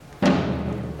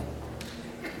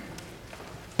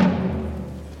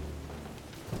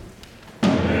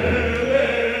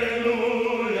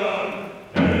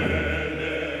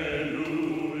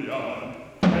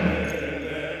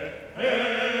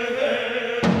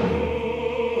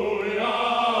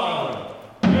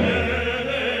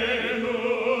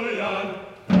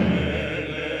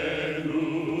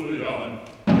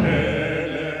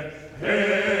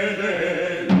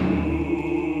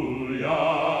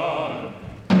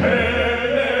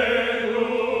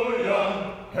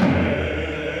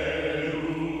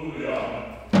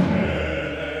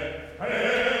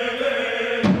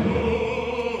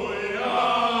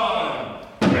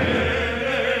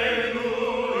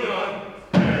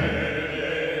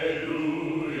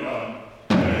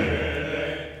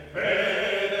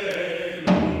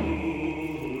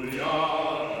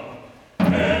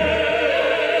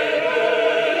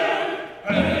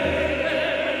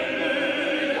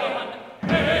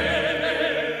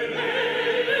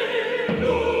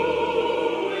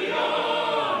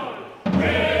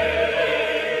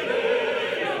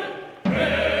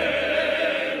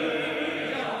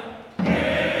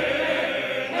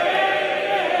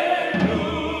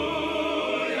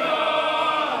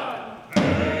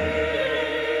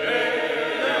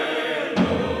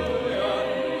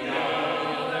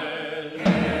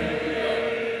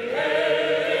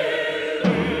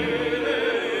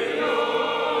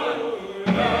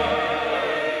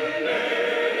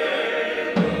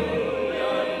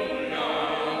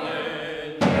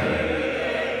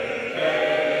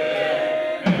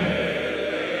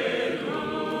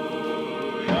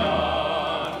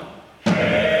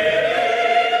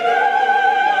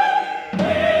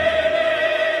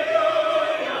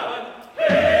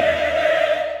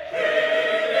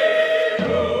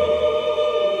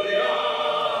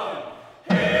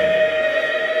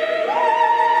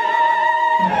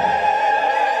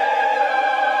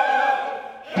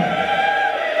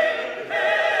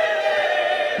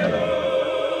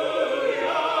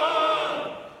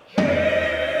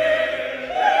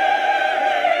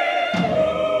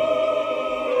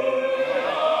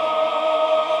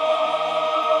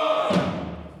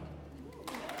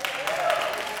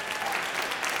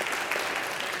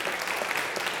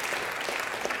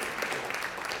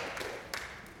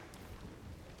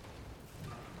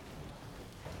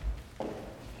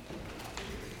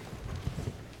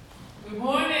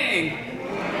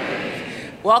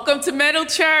Welcome to Middle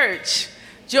Church.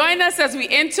 Join us as we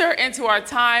enter into our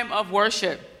time of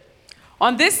worship.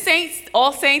 On this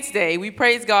All Saints Day, we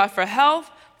praise God for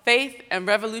health, faith, and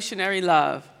revolutionary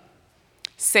love.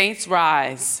 Saints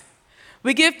rise.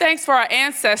 We give thanks for our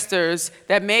ancestors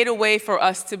that made a way for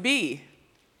us to be.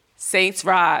 Saints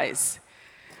rise.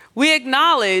 We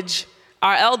acknowledge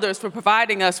our elders for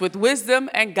providing us with wisdom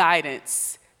and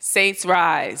guidance. Saints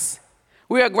rise.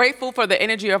 We are grateful for the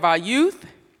energy of our youth.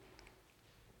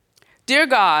 Dear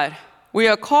God, we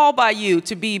are called by you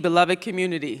to be beloved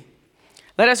community.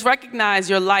 Let us recognize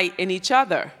your light in each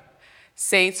other.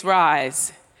 Saints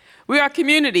rise. We are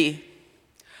community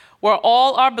where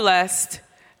all are blessed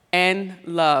and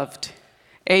loved.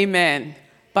 Amen.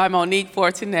 By Monique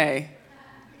Fortuné.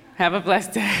 Have a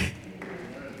blessed day.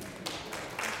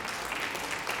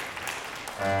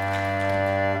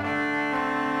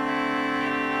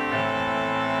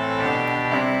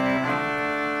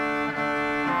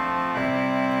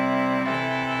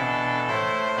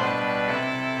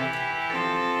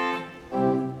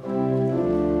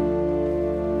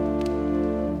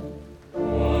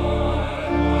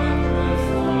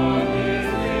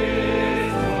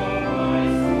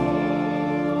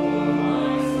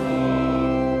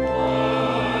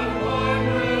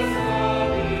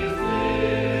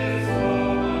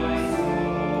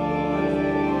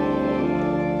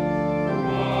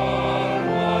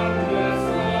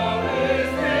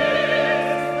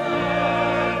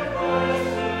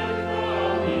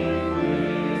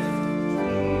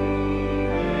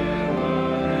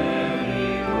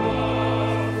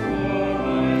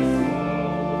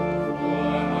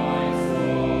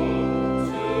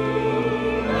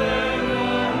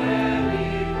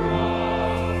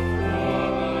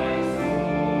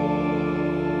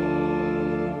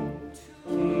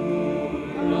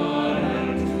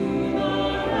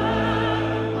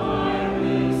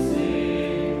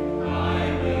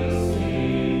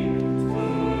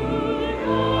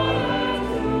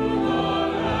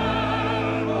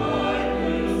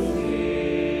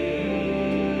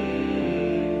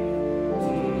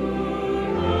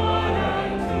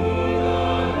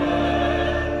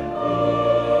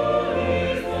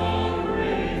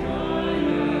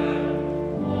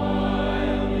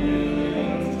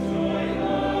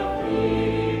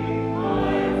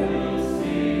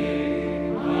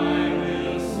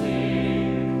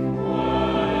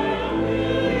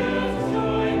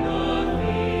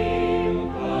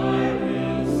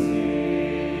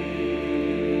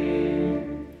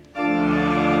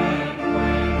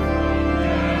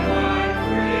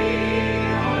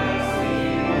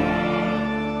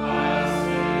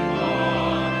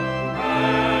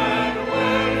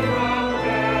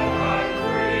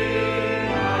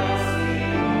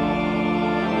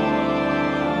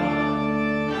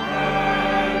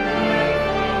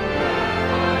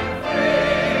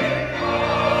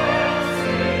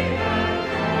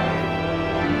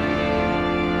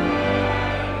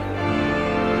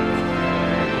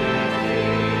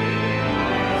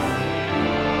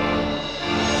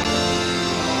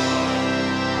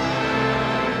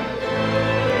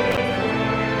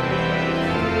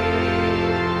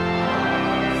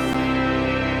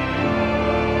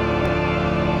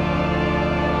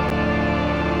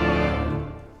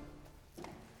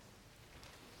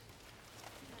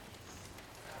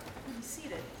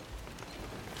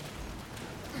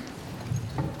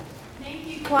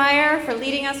 Choir for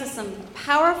leading us with some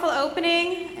powerful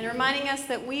opening and reminding us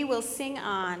that we will sing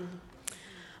on.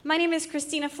 My name is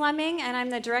Christina Fleming, and I'm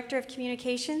the Director of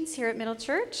Communications here at Middle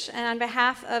Church. And on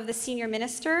behalf of the Senior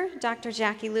Minister, Dr.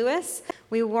 Jackie Lewis,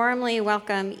 we warmly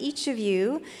welcome each of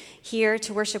you here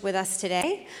to worship with us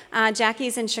today.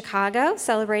 Jackie's in Chicago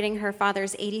celebrating her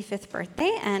father's 85th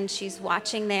birthday, and she's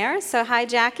watching there. So hi,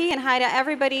 Jackie, and hi to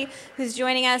everybody who's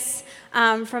joining us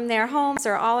from their homes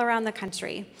or all around the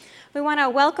country. We want to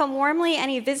welcome warmly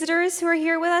any visitors who are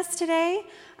here with us today.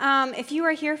 If you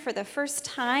are here for the first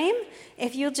time,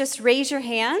 if you'll just raise your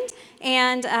hand,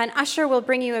 and an usher will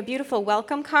bring you a beautiful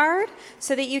welcome card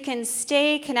so that you can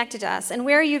stay connected to us. And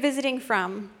where are you visiting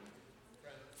from?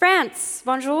 France.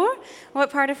 Bonjour. What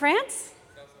part of France?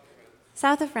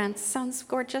 South of France. Sounds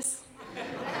gorgeous.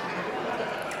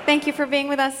 Thank you for being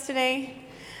with us today.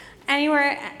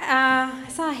 Anywhere, I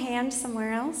saw a hand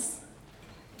somewhere else.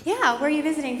 Yeah, where are you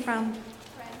visiting from?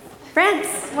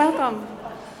 France. Welcome.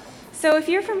 So if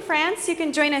you're from France, you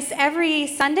can join us every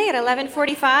Sunday at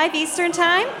 11:45 Eastern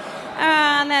Time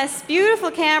on this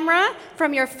beautiful camera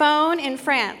from your phone in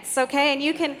France, okay? And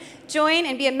you can join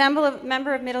and be a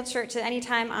member of Middle Church at any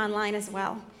time online as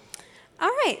well.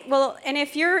 All right, well, and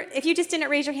if you just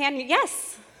didn't raise your hand,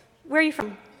 yes, where are you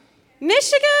from?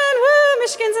 Michigan, woo,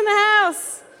 Michigan's in the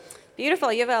house.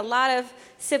 Beautiful, you have a lot of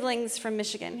siblings from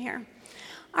Michigan here.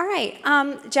 All right,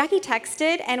 Jackie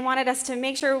texted and wanted us to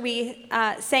make sure we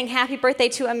sang happy birthday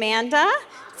to Amanda.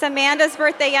 It's Amanda's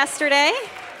birthday yesterday.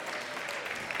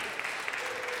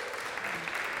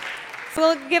 So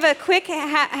we'll give a quick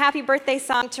happy birthday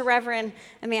song to Reverend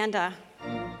Amanda.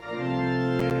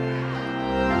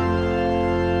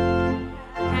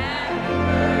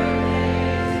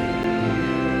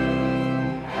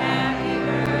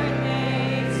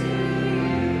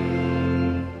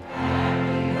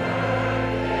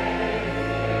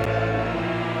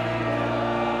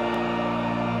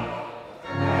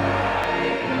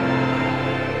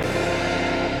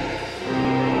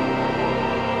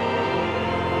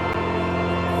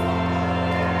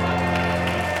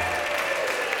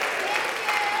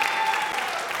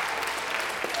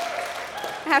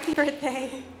 Happy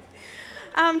birthday.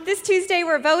 This Tuesday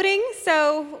we're voting,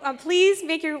 so please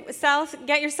get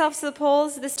yourselves to the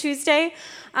polls this Tuesday,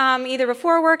 either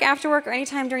before work, after work, or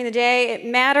anytime during the day. It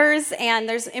matters, and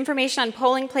there's information on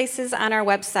polling places on our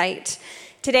website.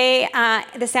 Today,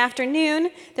 this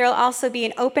afternoon, there will also be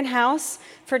an open house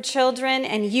for children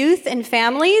and youth and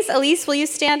families. Elise, will you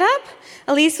stand up?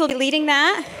 Elise will be leading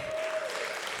that.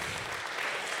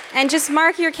 And just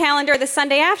mark your calendar. The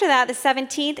Sunday after that, the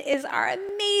 17th, is our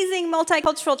amazing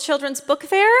multicultural children's book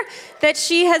fair that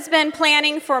she has been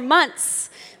planning for months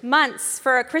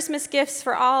for Christmas gifts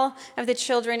for all of the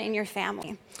children in your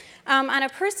family. On a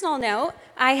personal note,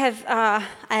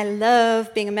 I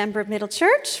love being a member of Middle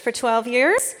Church for 12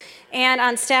 years and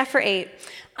on staff for 8.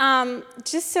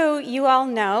 Just so you all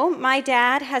know, my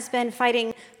dad has been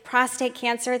fighting prostate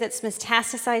cancer that's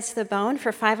metastasized to the bone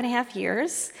for 5.5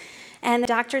 years. And the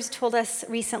doctors told us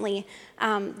recently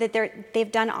that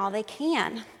they've done all they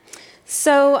can.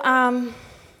 So I'm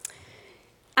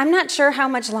not sure how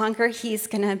much longer he's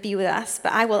going to be with us,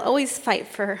 but I will always fight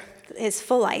for his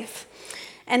full life.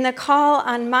 And the call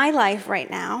on my life right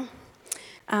now,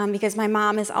 because my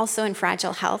mom is also in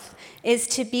fragile health, is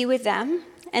to be with them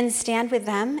and stand with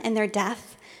them in their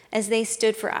death as they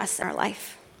stood for us in our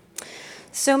life.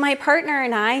 So my partner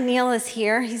and I, Neil is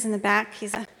here, he's in the back,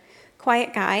 he's a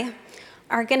quiet guy,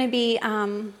 are going to be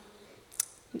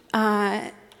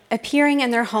appearing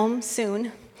in their home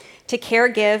soon to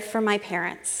give for my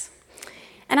parents.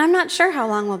 And I'm not sure how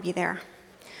long we'll be there,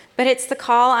 but it's the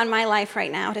call on my life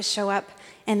right now to show up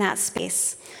in that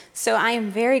space. So I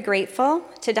am very grateful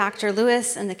to Dr.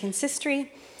 Lewis and the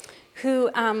consistory, who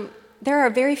there are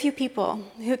very few people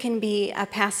who can be a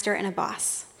pastor and a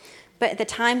boss. But at the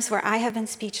times where I have been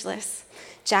speechless,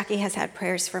 Jackie has had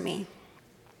prayers for me.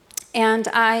 And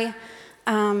I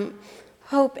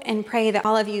hope and pray that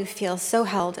all of you feel so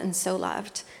held and so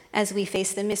loved as we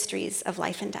face the mysteries of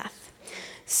life and death.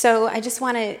 So I just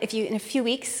want to, in a few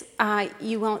weeks,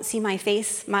 you won't see my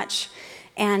face much,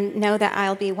 and know that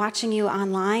I'll be watching you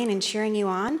online and cheering you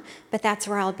on, but that's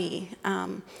where I'll be,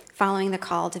 following the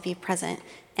call to be present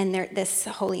in this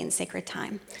holy and sacred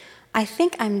time. I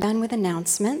think I'm done with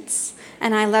announcements,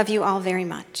 and I love you all very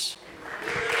much.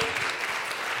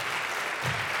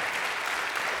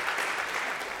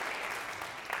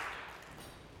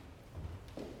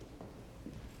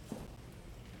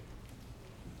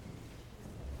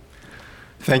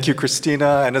 Thank you,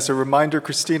 Christina. And as a reminder,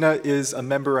 Christina is a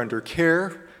member under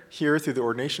care here through the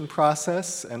ordination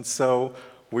process. And so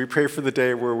we pray for the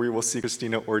day where we will see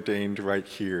Christina ordained right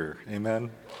here. Amen.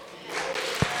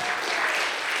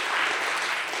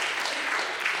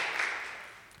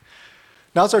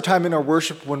 Now's our time in our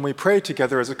worship when we pray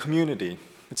together as a community.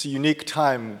 It's a unique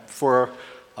time for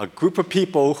a group of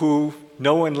people who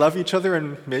know and love each other,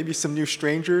 and maybe some new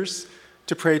strangers,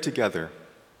 to pray together.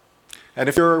 And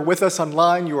if you're with us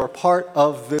online, you are part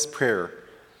of this prayer,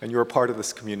 and you are part of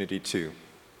this community too.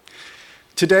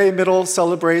 Today, Middle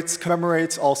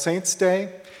commemorates All Saints'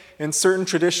 Day. In certain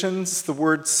traditions, the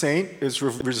word saint is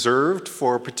reserved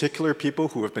for particular people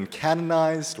who have been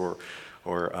canonized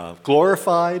or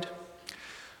glorified.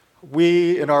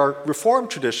 We, in our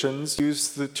Reformed traditions,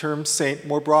 use the term saint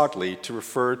more broadly to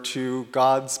refer to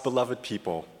God's beloved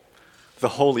people, the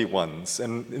holy ones,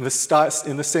 and in the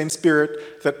same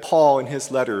spirit that Paul in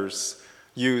his letters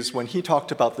used when he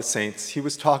talked about the saints. He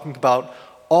was talking about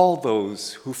all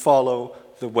those who follow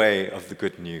the way of the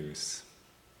good news.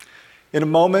 In a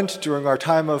moment, during our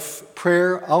time of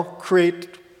prayer,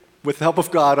 with the help of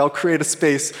God, I'll create a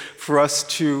space for us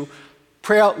to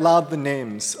pray out loud the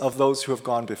names of those who have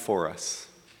gone before us,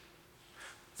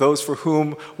 those for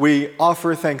whom we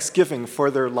offer thanksgiving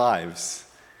for their lives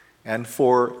and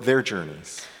for their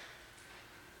journeys.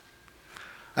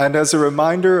 And as a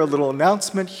reminder, a little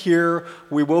announcement here,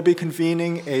 we will be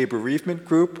convening a bereavement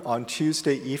group on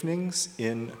Tuesday evenings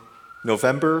in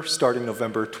November, starting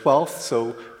November 12th,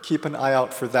 so keep an eye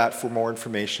out for that for more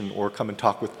information, or come and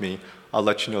talk with me. I'll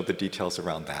let you know the details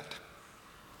around that.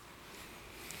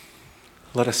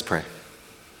 Let us pray.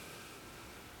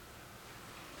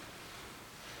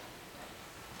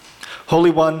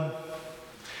 Holy One,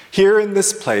 here in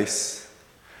this place,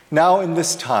 now in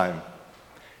this time,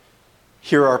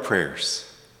 hear our prayers.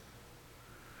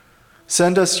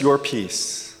 Send us your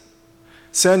peace.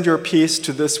 Send your peace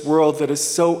to this world that is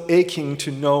so aching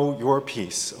to know your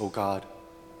peace, O God.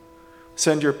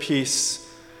 Send your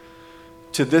peace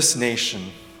to this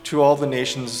nation, to all the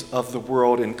nations of the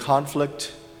world in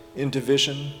conflict, in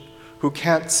division, who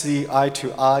can't see eye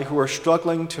to eye, who are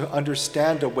struggling to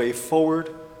understand a way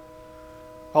forward,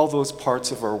 all those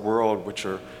parts of our world which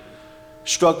are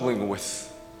struggling with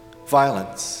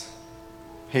violence,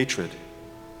 hatred,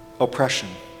 oppression,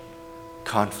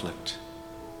 conflict.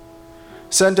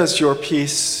 Send us your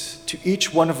peace to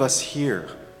each one of us here.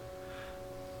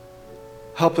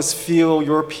 Help us feel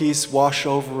your peace wash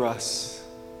over us,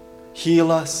 heal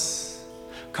us,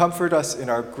 comfort us in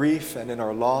our grief and in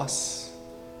our loss.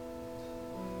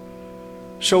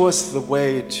 Show us the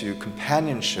way to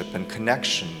companionship and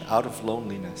connection out of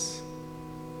loneliness.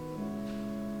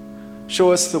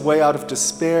 Show us the way out of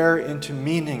despair into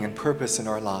meaning and purpose in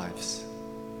our lives.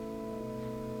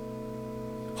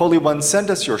 Holy One,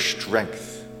 send us your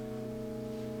strength.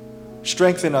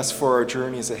 Strengthen us for our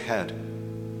journeys ahead.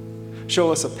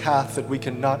 Show us a path that we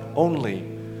can not only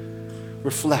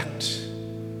reflect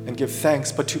and give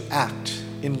thanks, but to act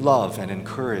in love and in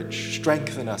courage.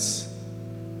 Strengthen us,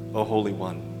 O Holy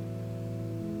One.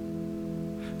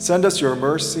 Send us your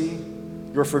mercy,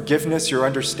 your forgiveness, your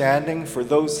understanding for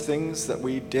those things that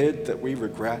we did that we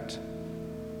regret,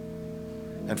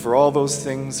 and for all those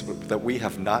things that we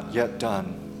have not yet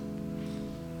done.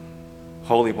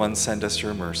 Holy One, send us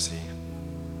your mercy.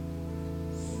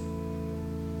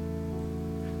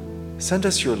 Send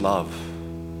us your love.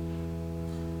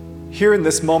 Here in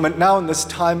this moment, now in this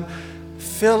time,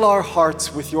 fill our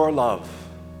hearts with your love.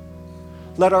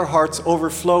 Let our hearts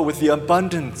overflow with the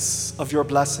abundance of your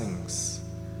blessings.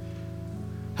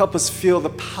 Help us feel the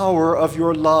power of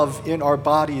your love in our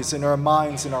bodies, in our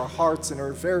minds, in our hearts, in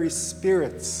our very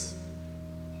spirits.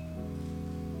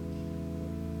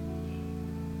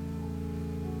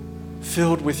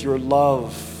 Filled with your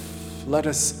love, let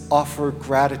us offer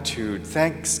gratitude,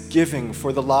 thanksgiving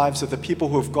for the lives of the people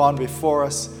who have gone before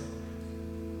us,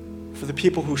 for the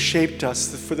people who shaped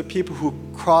us, for the people who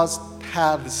crossed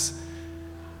paths,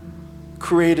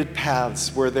 created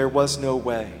paths where there was no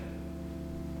way.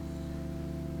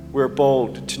 We're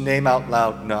bold to name out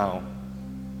loud now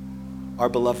our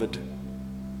beloved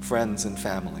friends and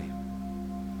family.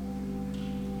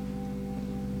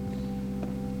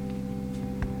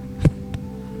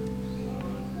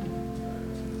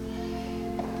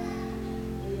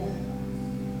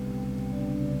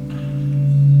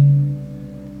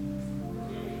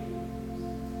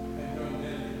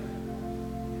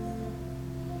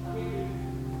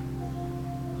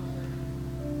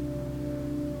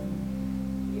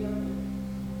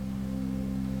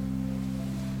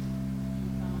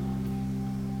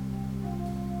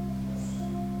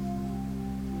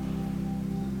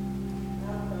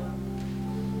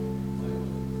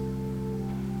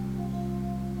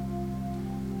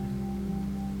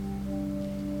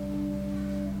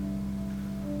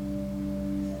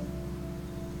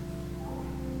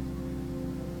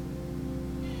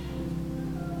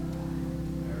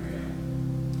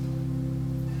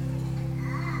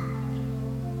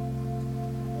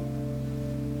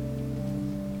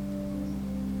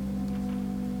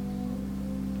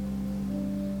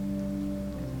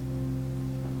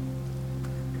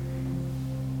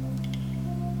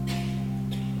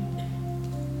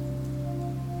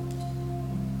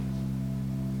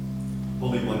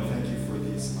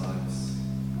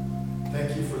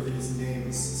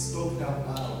 spoken out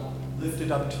loud,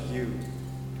 lifted up to you.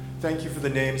 Thank you for the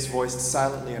names voiced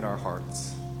silently in our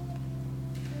hearts.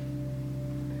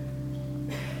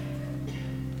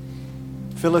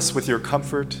 Fill us with your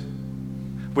comfort,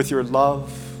 with your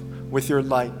love, with your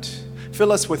light.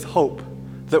 Fill us with hope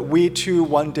that we too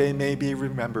one day may be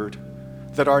remembered,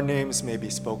 that our names may be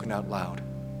spoken out loud.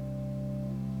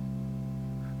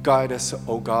 Guide us,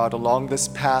 O God, along this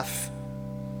path.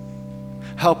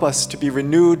 Help us to be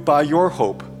renewed by your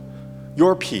hope,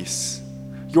 your peace,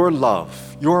 your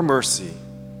love, your mercy.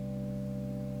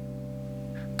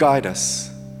 Guide us.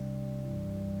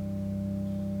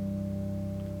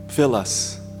 Fill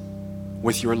us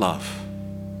with your love.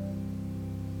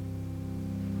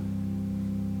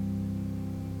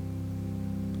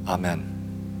 Amen.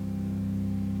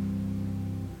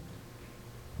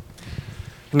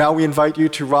 Now we invite you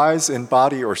to rise in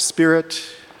body or spirit,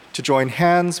 to join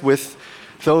hands with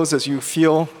those as you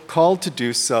feel called to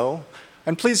do so.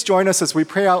 And please join us as we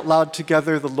pray out loud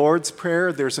together the Lord's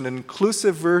Prayer. There's an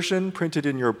inclusive version printed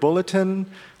in your bulletin,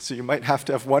 so you might have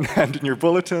to have one hand in your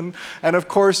bulletin. And of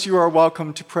course, you are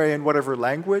welcome to pray in whatever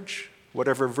language,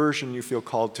 whatever version you feel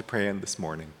called to pray in this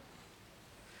morning.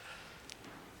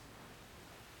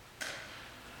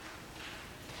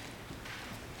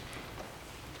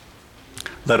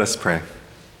 Let us pray.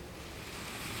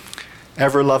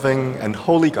 Ever-loving and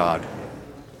holy God,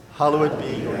 hallowed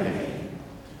be your name.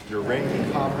 Your reign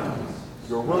come,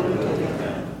 your will be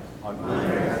done, on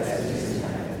earth as it is in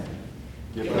heaven.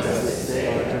 Give us this day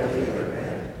our daily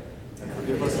bread, and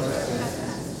forgive us our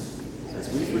sins,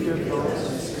 as we forgive those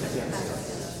who sin against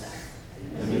us.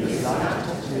 And lead us not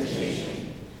into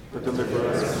temptation, but deliver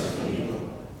us from evil.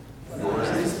 Yours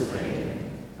is the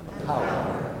reign, and the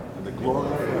power, and the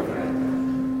glory forever.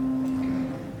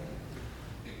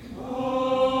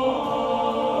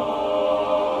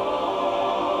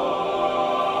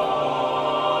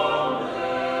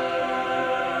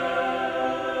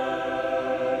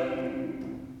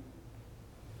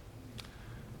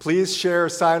 Please share a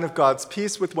sign of God's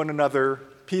peace with one another.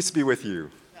 Peace be with you.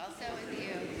 Also with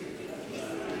you.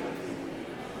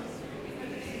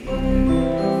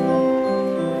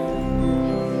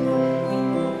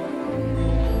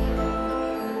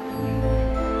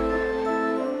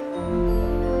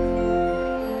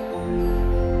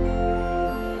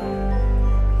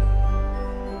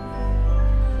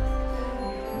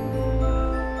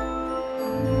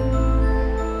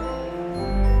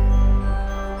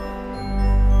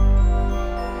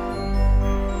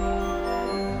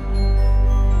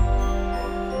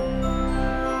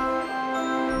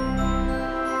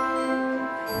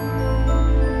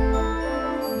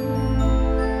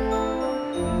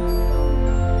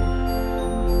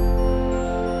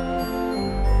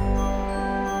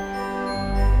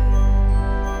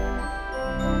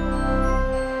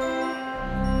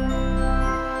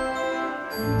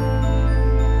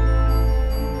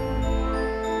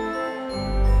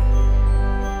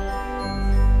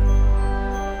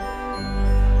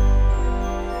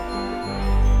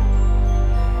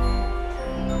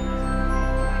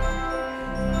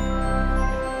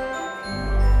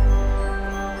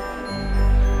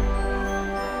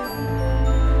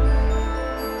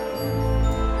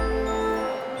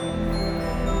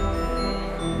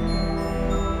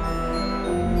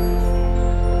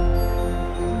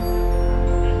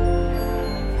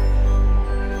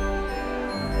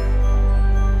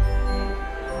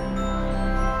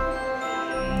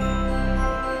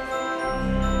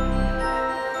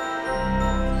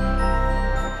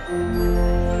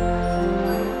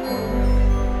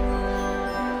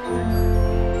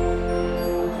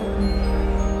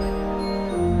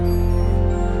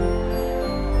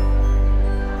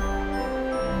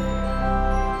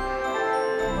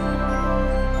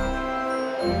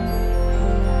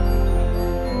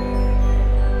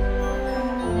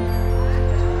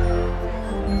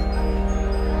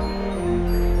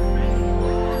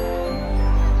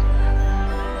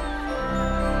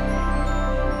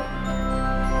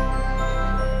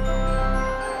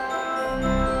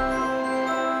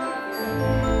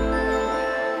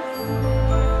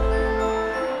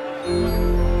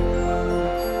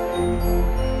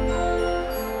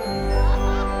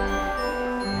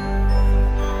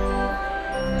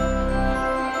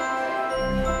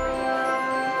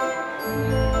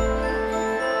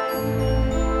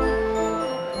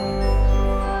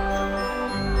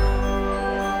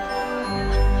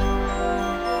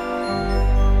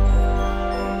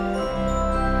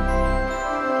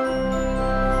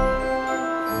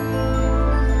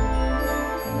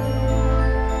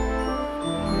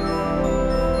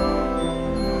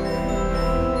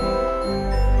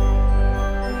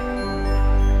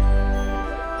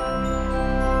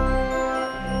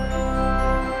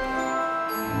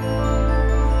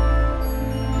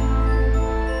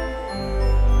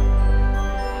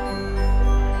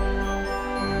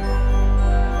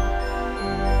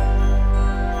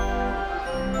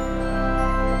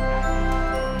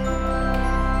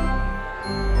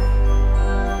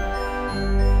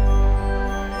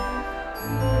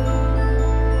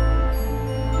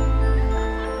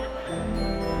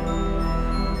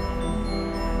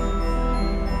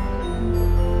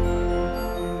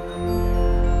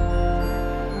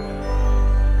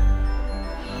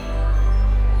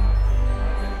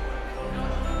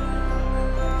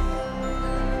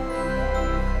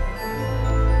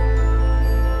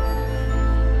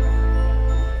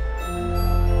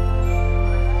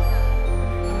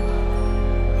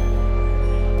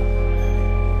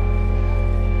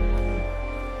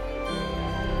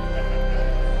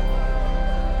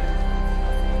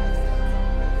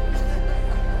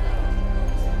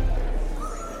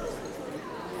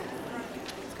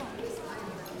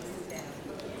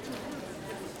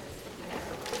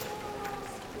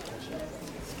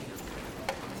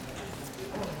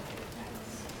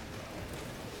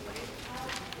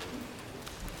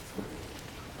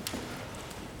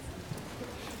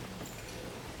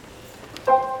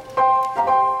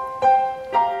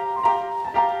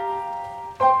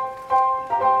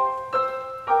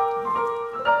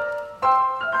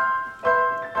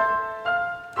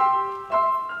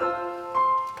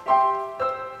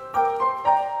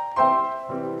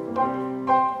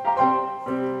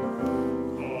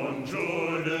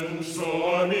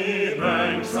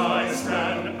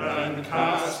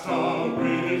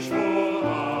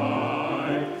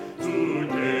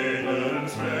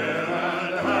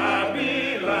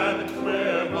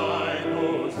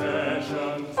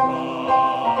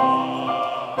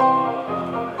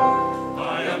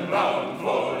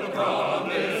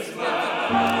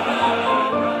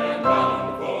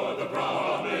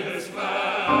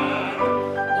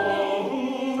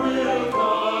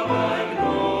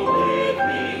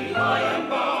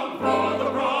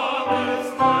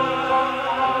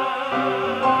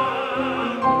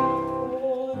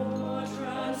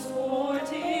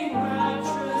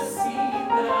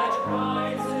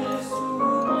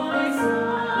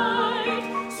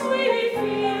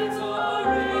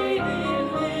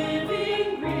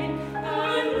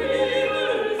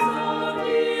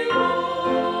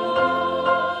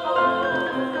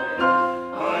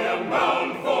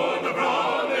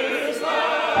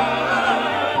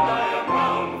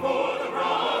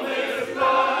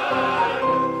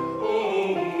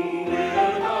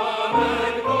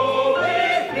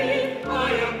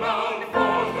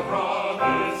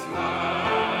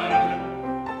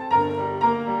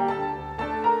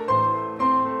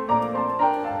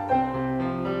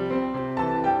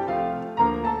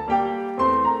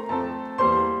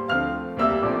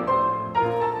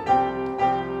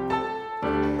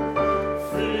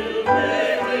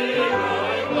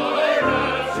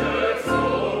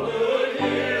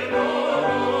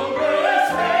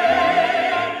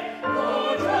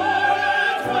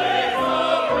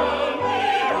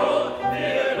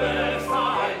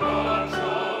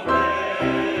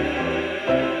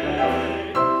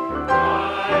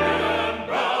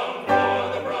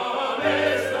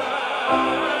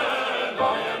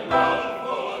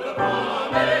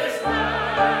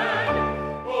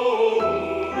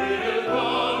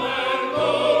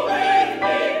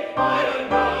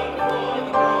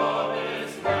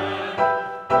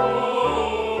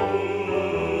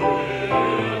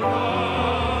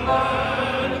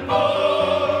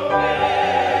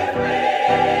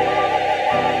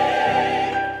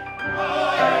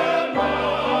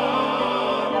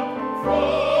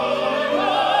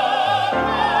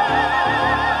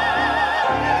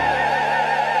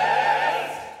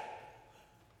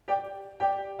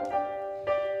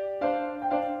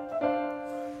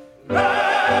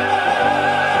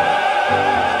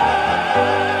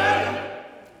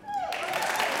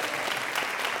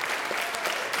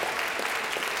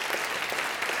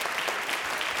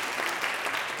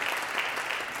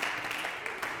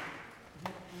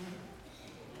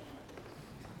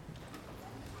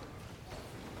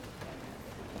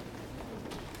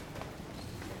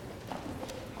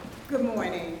 Good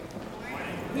morning.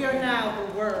 Hear now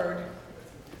the word.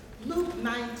 Luke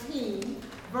 19,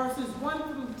 verses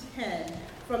 1 through 10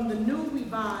 from the New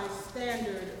Revised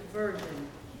Standard Version.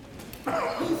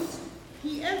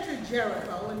 He entered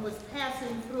Jericho and was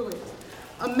passing through it.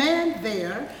 A man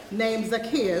there named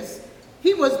Zacchaeus,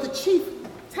 he was the chief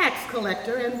tax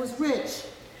collector and was rich.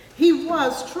 He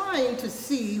was trying to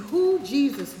see who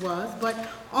Jesus was, but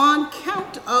on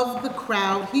account of the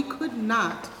crowd, he could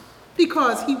not,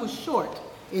 because he was short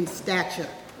in stature.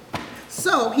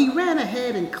 So he ran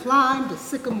ahead and climbed a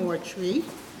sycamore tree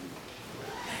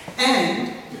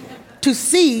and to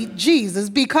see Jesus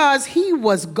because he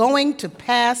was going to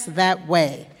pass that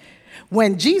way.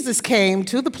 When Jesus came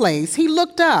to the place, he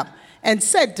looked up and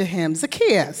said to him,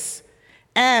 Zacchaeus,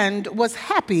 and was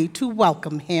happy to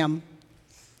welcome him.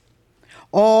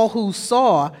 All who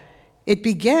saw it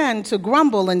began to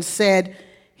grumble and said,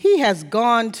 he has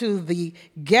gone to the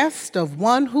guest of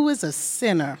one who is a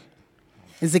sinner.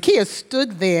 And Zacchaeus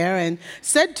stood there and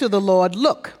said to the Lord,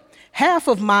 look, half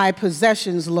of my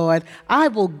possessions, Lord, I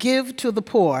will give to the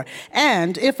poor.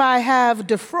 And if I have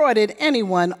defrauded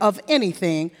anyone of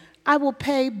anything, I will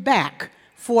pay back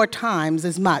 4 times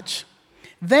as much.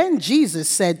 Then Jesus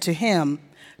said to him,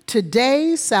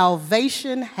 today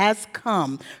salvation has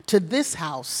come to this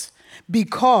house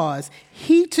because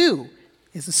he too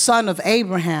is a son of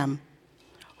Abraham.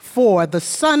 For the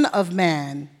Son of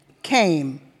Man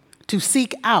came to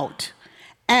seek out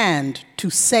and to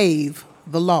save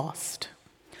the lost.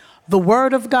 The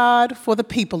word of God for the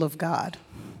people of God.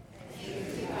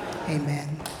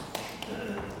 Amen.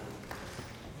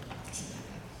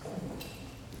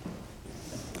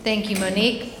 Thank you,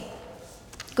 Monique.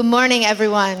 Good morning,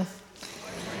 everyone.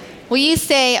 Will you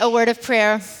say a word of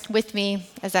prayer with me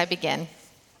as I begin?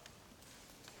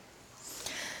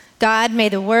 God, may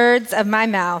the words of my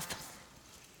mouth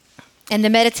and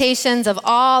the meditations of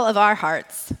all of our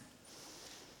hearts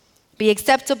be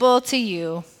acceptable to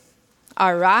you,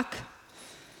 our rock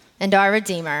and our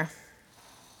Redeemer.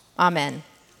 Amen.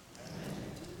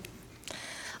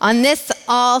 On this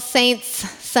All Saints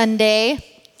Sunday,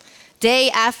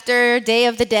 day after Day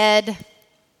of the Dead,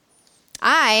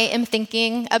 I am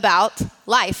thinking about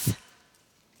life.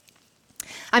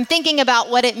 I'm thinking about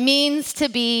what it means to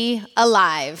be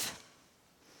alive.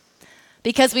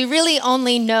 Because we really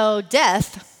only know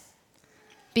death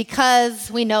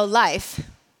because we know life,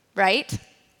 right?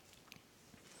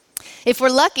 If we're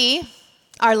lucky,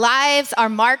 our lives are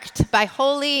marked by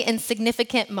holy and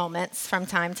significant moments from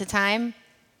time to time.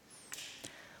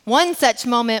 One such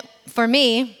moment for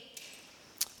me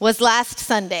was last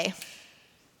Sunday.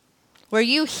 Were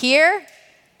you here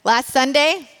last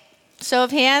Sunday? Show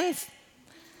of hands.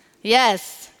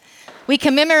 Yes. We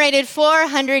commemorated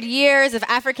 400 years of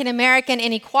African American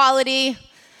inequality,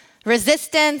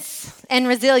 resistance, and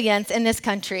resilience in this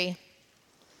country.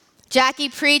 Jackie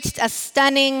preached a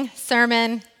stunning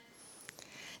sermon.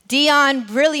 Dion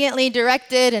brilliantly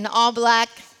directed an all-black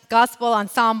gospel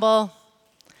ensemble.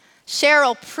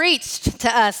 Cheryl preached to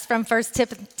us from 1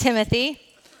 Timothy.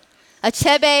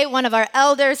 Achebe, one of our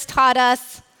elders, taught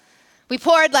us. We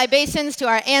poured libations to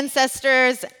our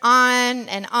ancestors, on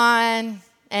and on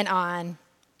and on.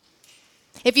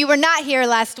 If you were not here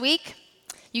last week,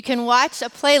 you can watch a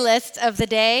playlist of the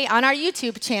day on our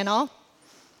YouTube channel.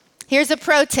 Here's a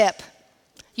pro tip.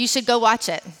 You should go watch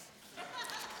it.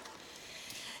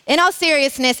 In all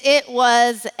seriousness, it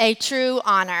was a true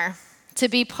honor to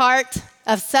be part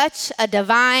of such a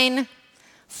divine,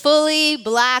 fully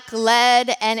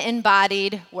Black-led and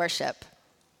embodied worship.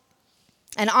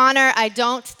 An honor I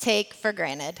don't take for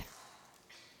granted.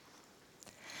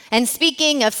 And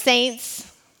speaking of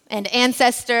saints and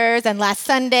ancestors and last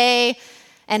Sunday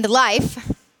and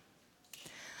life,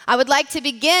 I would like to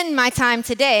begin my time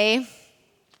today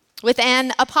with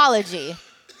an apology.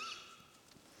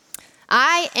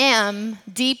 I am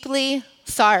deeply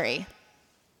sorry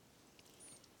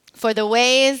for the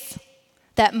ways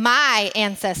that my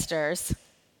ancestors,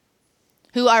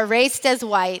 who are raced as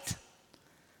white,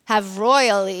 have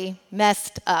royally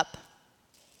messed up.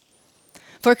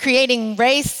 For creating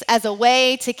race as a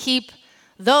way to keep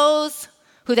those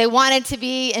who they wanted to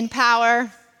be in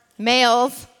power,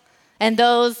 males, and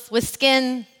those with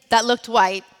skin that looked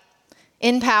white,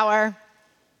 in power.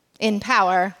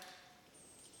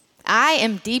 I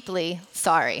am deeply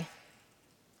sorry.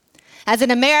 As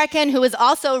an American who is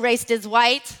also raised as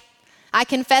white, I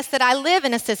confess that I live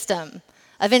in a system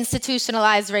of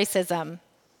institutionalized racism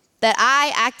that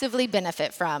I actively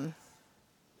benefit from.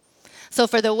 So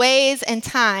for the ways and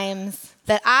times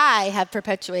that I have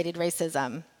perpetuated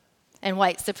racism and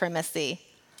white supremacy,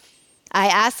 I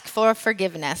ask for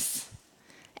forgiveness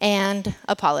and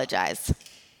apologize.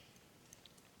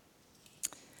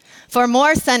 For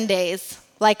more Sundays,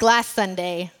 like last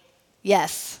Sunday,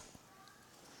 yes.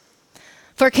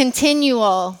 For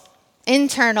continual,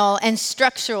 internal, and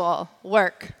structural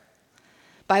work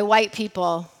by white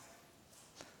people,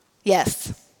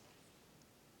 yes.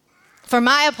 For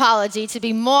my apology to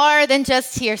be more than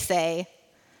just hearsay,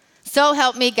 so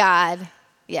help me God,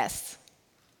 yes.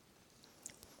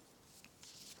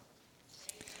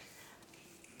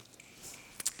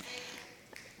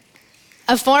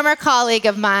 A former colleague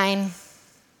of mine,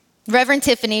 Reverend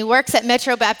Tiffany, works at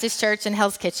Metro Baptist Church in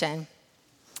Hell's Kitchen.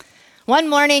 One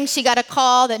morning, she got a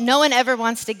call that no one ever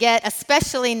wants to get,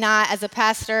 especially not as a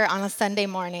pastor on a Sunday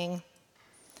morning.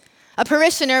 A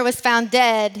parishioner was found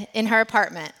dead in her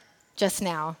apartment just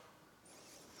now.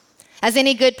 As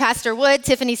any good pastor would,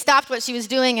 Tiffany stopped what she was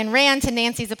doing and ran to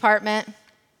Nancy's apartment.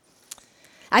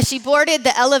 As she boarded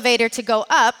the elevator to go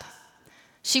up,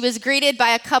 she was greeted by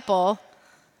a couple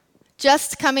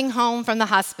just coming home from the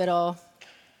hospital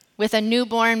with a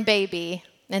newborn baby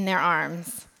in their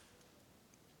arms.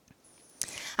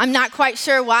 I'm not quite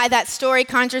sure why that story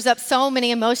conjures up so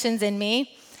many emotions in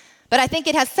me, but I think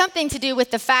it has something to do with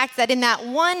the fact that in that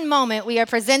one moment we are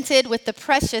presented with the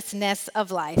preciousness of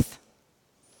life.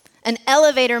 An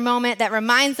elevator moment that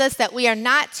reminds us that we are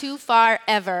not too far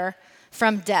ever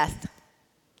from death,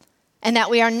 and that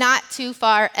we are not too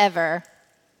far ever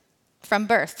from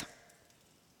birth.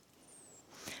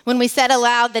 When we said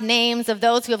aloud the names of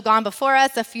those who have gone before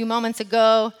us a few moments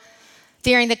ago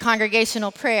during the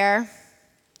congregational prayer,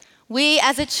 we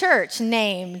as a church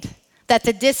named that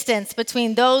the distance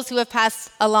between those who have passed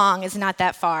along is not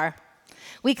that far.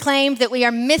 We claimed that we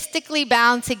are mystically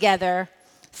bound together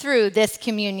through this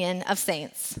communion of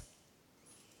saints.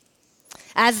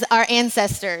 As our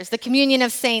ancestors, the communion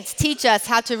of saints teach us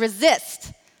how to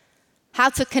resist, how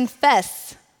to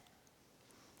confess,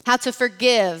 how to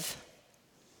forgive,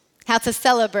 how to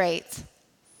celebrate.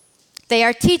 They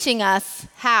are teaching us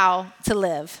how to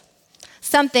live,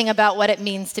 something about what it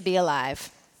means to be alive.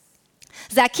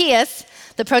 Zacchaeus,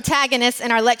 the protagonist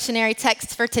in our lectionary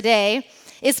text for today,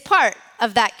 is part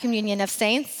of that communion of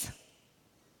saints.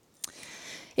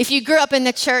 If you grew up in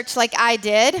the church like I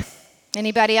did,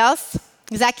 anybody else?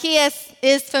 Zacchaeus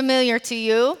is familiar to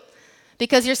you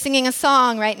because you're singing a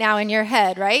song right now in your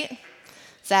head, right?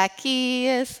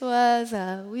 Zacchaeus was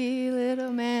a wee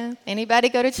little man. Anybody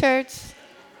go to church?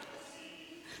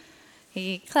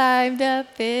 He climbed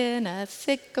up in a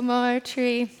sycamore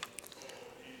tree.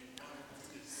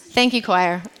 Thank you,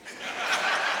 choir.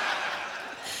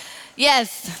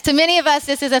 Yes, to many of us,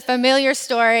 this is a familiar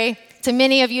story. To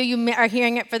many of you, you are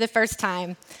hearing it for the first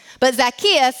time. But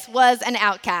Zacchaeus was an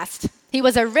outcast. He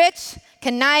was a rich,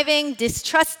 conniving,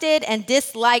 distrusted, and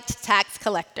disliked tax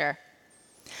collector.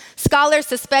 Scholars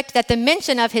suspect that the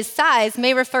mention of his size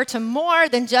may refer to more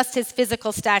than just his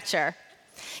physical stature.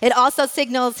 It also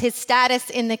signals his status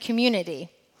in the community.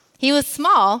 He was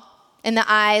small in the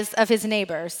eyes of his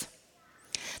neighbors.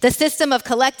 The system of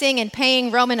collecting and paying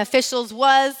Roman officials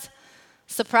was,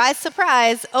 surprise,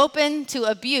 surprise, open to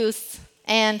abuse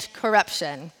and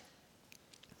corruption.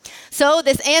 So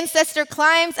this ancestor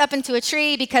climbs up into a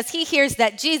tree because he hears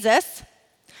that Jesus,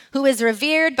 who is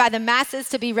revered by the masses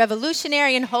to be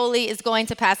revolutionary and holy, is going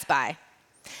to pass by.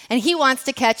 And he wants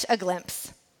to catch a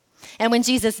glimpse. And when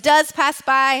Jesus does pass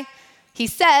by, he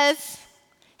says,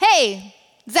 "Hey,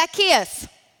 Zacchaeus,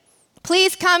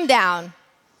 please come down.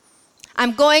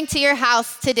 I'm going to your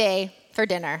house today for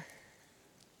dinner."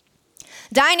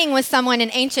 Dining with someone in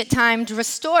ancient times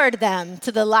restored them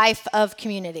to the life of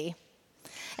community.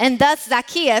 And thus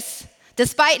Zacchaeus,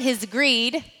 despite his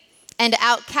greed and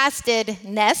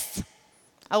outcastedness,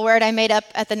 a word I made up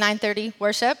at the 9:30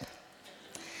 worship,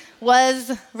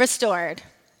 was restored.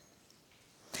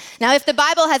 Now, if the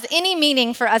Bible has any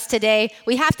meaning for us today,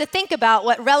 we have to think about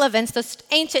what relevance the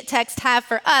ancient texts have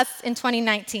for us in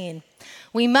 2019.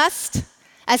 We must,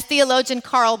 as theologian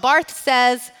Karl Barth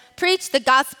says, preach the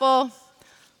gospel,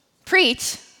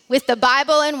 preach with the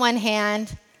Bible in one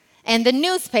hand and the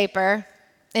newspaper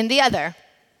in the other.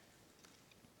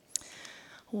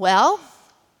 Well,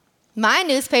 my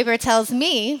newspaper tells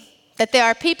me that there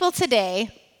are people today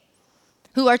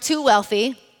who are too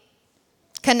wealthy,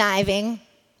 conniving,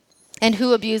 and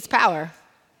who abuse power.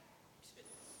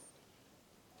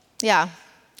 Yeah.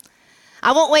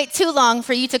 I won't wait too long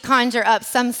for you to conjure up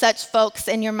some such folks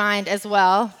in your mind as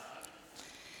well.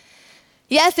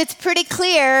 Yes, it's pretty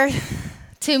clear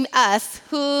to us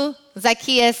who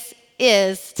Zacchaeus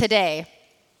is today.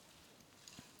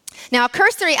 Now, a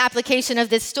cursory application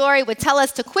of this story would tell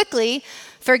us to quickly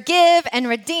forgive and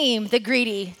redeem the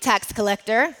greedy tax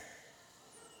collector.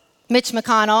 Mitch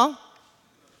McConnell,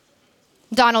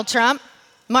 Donald Trump,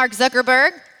 Mark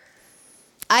Zuckerberg,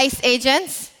 ICE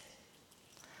agents,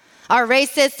 our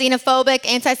racist, xenophobic,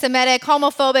 anti-Semitic,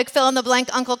 homophobic, fill-in-the-blank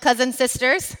uncle, cousin,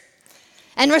 sisters,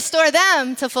 and restore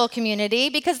them to full community,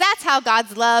 because that's how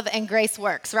God's love and grace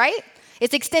works, right?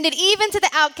 It's extended even to the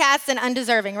outcasts and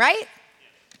undeserving, right?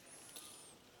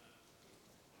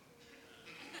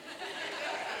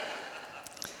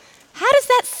 How does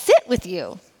that sit with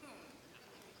you?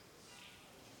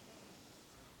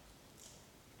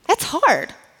 That's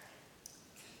hard.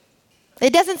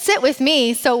 It doesn't sit with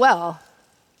me so well.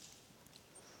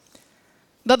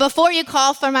 But before you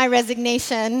call for my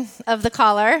resignation of the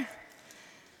caller,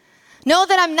 know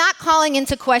that I'm not calling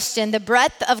into question the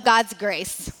breadth of God's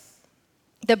grace,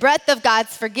 the breadth of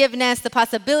God's forgiveness, the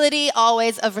possibility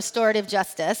always of restorative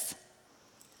justice.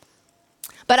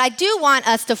 But I do want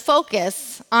us to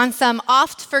focus on some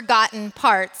oft forgotten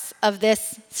parts of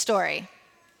this story.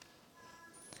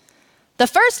 The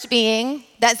first being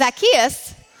that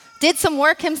Zacchaeus did some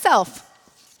work himself.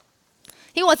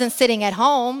 He wasn't sitting at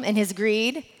home in his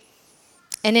greed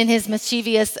and in his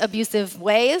mischievous, abusive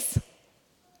ways.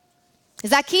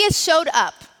 Zacchaeus showed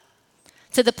up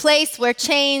to the place where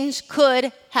change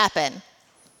could happen.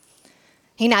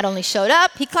 He not only showed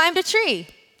up, he climbed a tree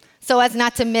so as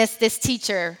not to miss this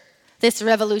teacher, this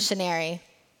revolutionary.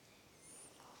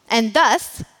 And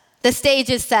thus, the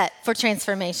stage is set for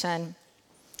transformation.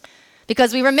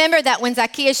 Because we remember that when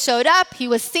Zacchaeus showed up, he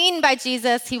was seen by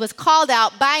Jesus, he was called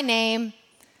out by name,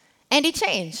 and he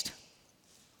changed.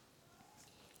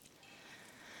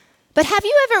 But have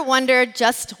you ever wondered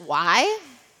just why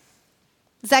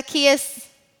Zacchaeus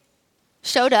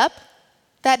showed up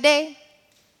that day?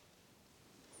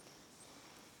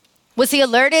 Was he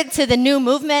alerted to the new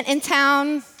movement in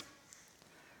town?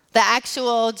 The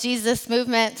actual Jesus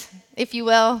movement, if you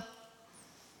will?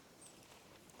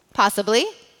 Possibly.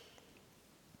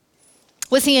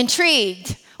 Was he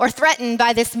intrigued or threatened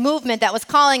by this movement that was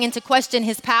calling into question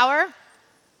his power?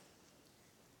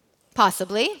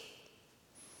 Possibly.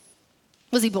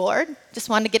 Was he bored? Just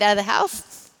wanted to get out of the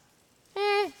house?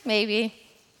 Maybe.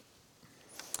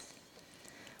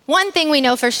 One thing we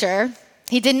know for sure,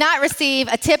 he did not receive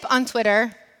a tip on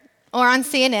Twitter or on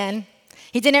CNN.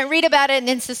 He didn't read about it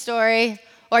in Insta story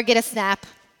or get a snap.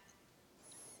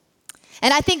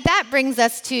 And I think that brings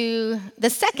us to the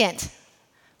second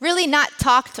really not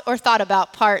talked or thought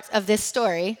about part of this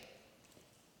story.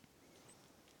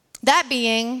 That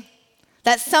being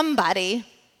that somebody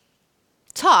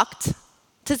talked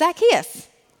to Zacchaeus.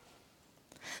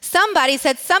 Somebody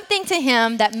said something to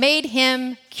him that made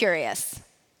him curious.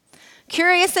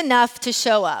 Curious enough to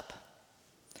show up.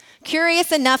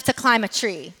 Curious enough to climb a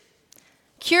tree.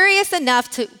 Curious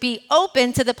enough to be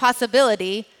open to the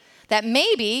possibility that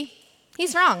maybe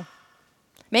he's wrong.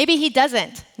 Maybe he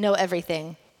doesn't know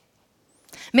everything.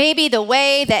 Maybe the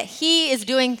way that he is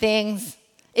doing things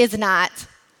is not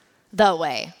the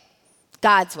way,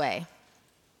 God's way.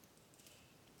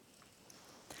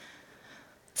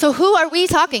 So who are we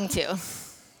talking to?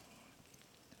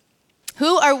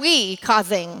 Who are we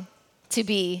causing to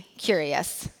be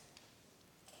curious?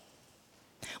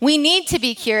 We need to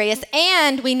be curious,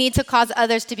 and we need to cause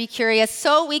others to be curious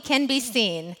so we can be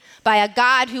seen by a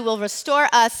God who will restore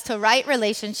us to right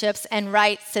relationships and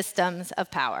right systems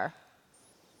of power.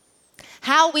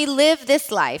 How we live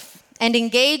this life and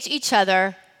engage each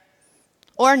other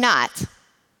or not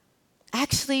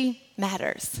actually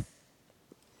matters.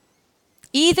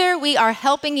 Either we are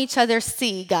helping each other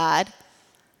see God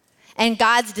and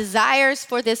God's desires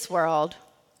for this world,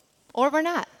 or we're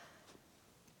not.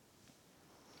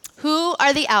 Who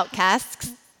are the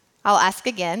outcasts? I'll ask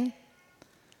again.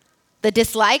 The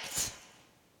disliked?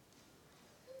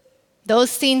 Those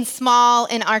seen small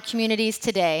in our communities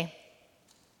today.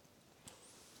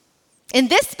 In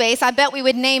this space, I bet we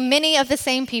would name many of the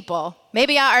same people.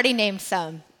 Maybe I already named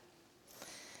some.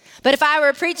 But if I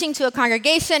were preaching to a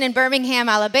congregation in Birmingham,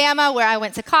 Alabama, where I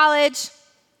went to college,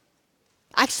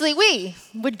 actually we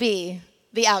would be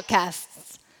the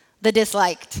outcasts, the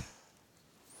disliked.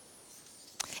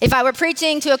 If I were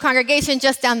preaching to a congregation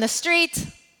just down the street,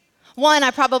 one,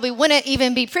 I probably wouldn't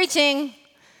even be preaching,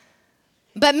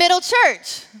 but Middle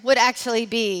Church would actually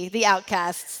be the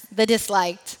outcasts, the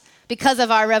disliked, because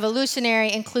of our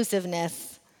revolutionary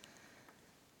inclusiveness.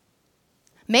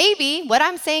 Maybe what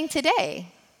I'm saying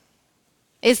today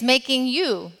is making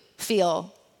you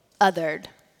feel othered.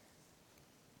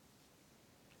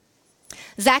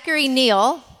 Zachary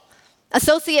Neal,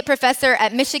 associate professor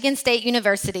at Michigan State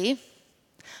University,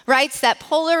 writes that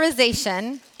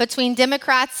polarization between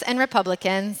Democrats and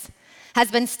Republicans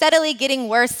has been steadily getting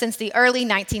worse since the early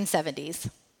 1970s.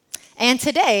 And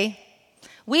today,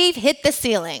 we've hit the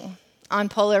ceiling on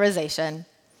polarization.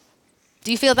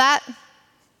 Do you feel that?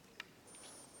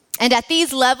 And at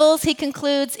these levels, he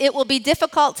concludes, it will be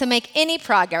difficult to make any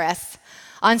progress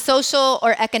on social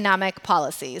or economic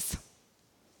policies.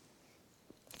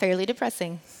 Fairly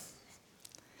depressing.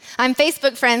 I'm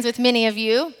Facebook friends with many of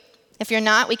you. If you're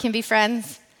not, we can be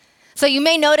friends. So you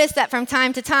may notice that from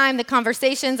time to time, the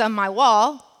conversations on my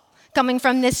wall, coming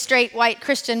from this straight white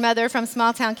Christian mother from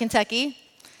small town Kentucky,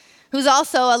 who's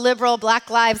also a liberal Black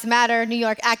Lives Matter New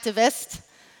York activist,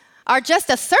 are just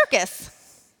a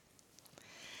circus.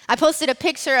 I posted a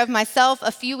picture of myself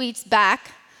a few weeks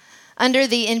back under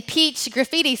the impeach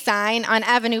graffiti sign on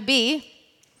Avenue B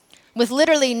with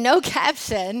literally no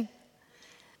caption,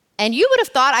 and you would have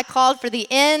thought I called for the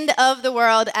end of the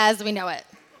world as we know it.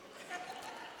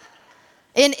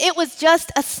 And it was just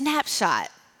a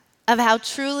snapshot of how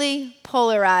truly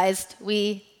polarized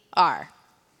we are.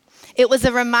 It was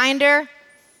a reminder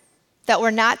that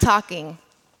we're not talking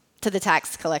to the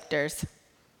tax collectors.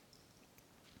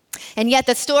 And yet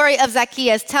the story of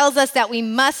Zacchaeus tells us that we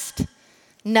must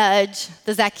nudge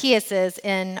the Zacchaeuses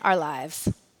in our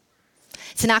lives.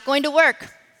 It's not going to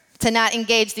work to not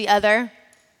engage the other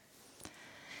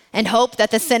and hope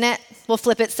that the Senate will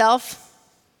flip itself,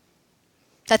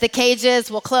 that the cages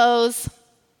will close,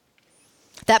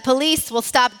 that police will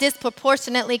stop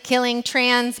disproportionately killing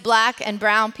trans, Black, and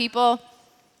brown people,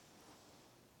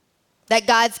 that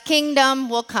God's kingdom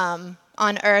will come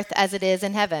on earth as it is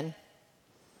in heaven.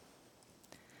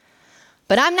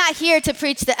 But I'm not here to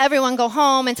preach the everyone go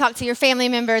home and talk to your family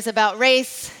members about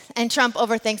race and Trump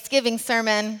over Thanksgiving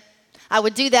sermon. I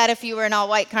would do that if you were an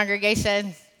all-white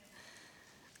congregation.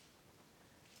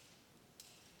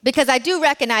 Because I do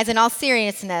recognize in all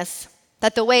seriousness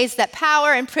that the ways that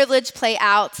power and privilege play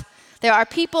out, there are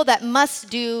people that must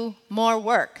do more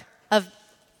work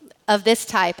of this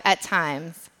type at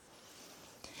times.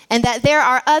 And that there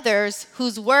are others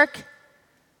whose work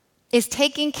is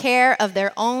taking care of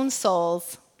their own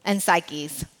souls and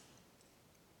psyches.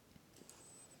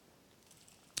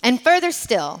 And further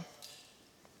still,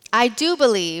 I do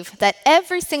believe that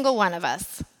every single one of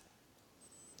us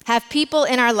have people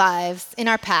in our lives, in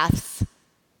our paths,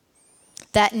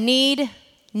 that need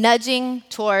nudging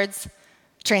towards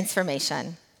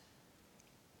transformation.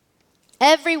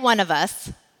 Every one of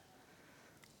us,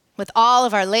 with all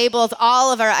of our labels,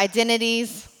 all of our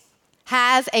identities,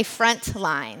 has a front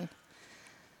line,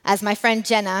 as my friend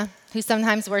Jenna, who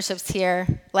sometimes worships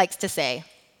here, likes to say.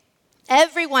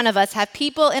 Every one of us have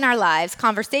people in our lives,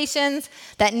 conversations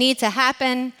that need to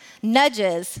happen,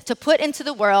 nudges to put into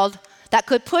the world that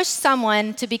could push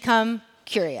someone to become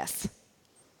curious,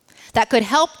 that could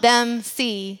help them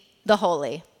see the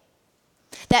holy,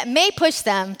 that may push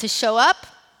them to show up,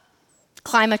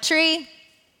 climb a tree,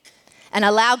 and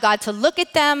allow God to look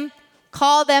at them,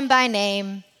 call them by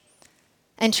name,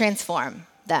 and transform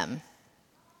them.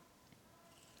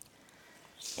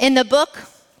 In the book,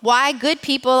 Why Good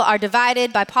People Are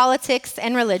Divided by Politics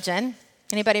and Religion,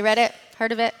 anybody read it,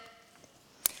 heard of it?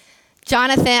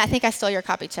 Jonathan, I think I stole your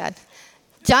copy, Chad.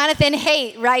 Jonathan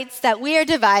Haidt writes that we are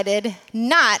divided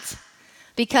not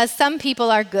because some people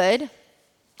are good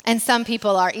and some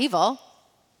people are evil,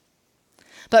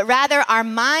 but rather our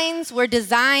minds were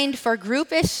designed for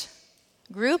groupish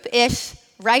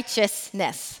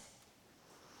righteousness.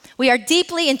 We are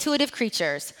deeply intuitive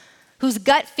creatures whose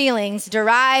gut feelings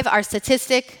derive our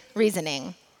statistic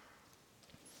reasoning.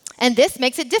 And this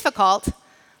makes it difficult,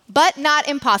 but not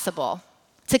impossible,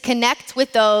 to connect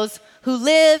with those who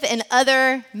live in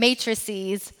other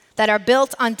matrices that are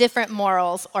built on different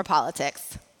morals or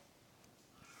politics.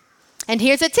 And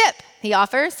here's a tip he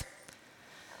offers.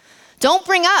 Don't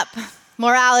bring up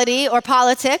morality or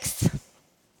politics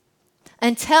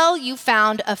until you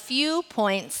found a few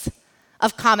points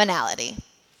of commonality.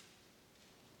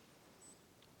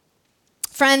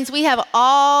 Friends, we have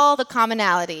all the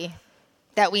commonality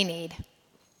that we need.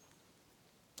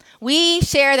 We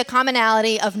share the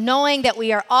commonality of knowing that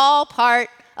we are all part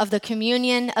of the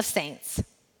communion of saints,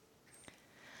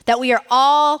 that we are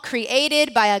all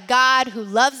created by a God who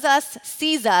loves us,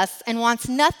 sees us, and wants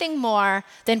nothing more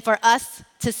than for us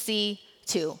to see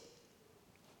too.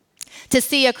 To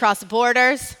see across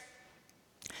borders,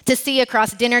 to see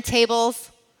across dinner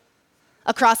tables,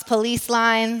 across police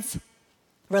lines,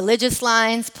 religious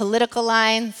lines, political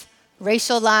lines,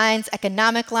 racial lines,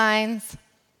 economic lines.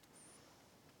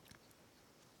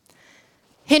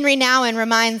 Henry Nouwen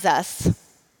reminds us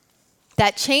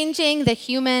that changing the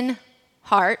human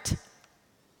heart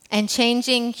and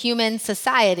changing human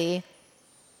society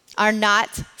are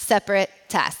not separate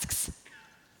tasks.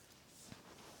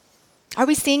 Are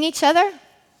we seeing each other?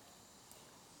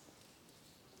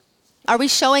 Are we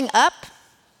showing up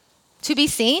to be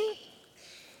seen?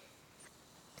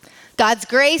 God's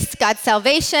grace, God's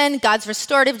salvation, God's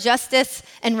restorative justice,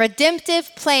 and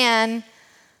redemptive plan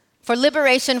for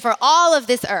liberation for all of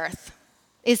this earth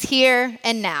is here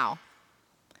and now.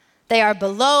 They are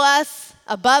below us,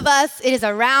 above us, it is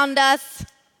around us,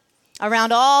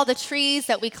 around all the trees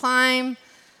that we climb,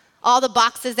 all the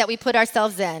boxes that we put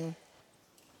ourselves in.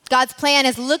 God's plan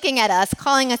is looking at us,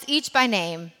 calling us each by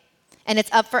name, and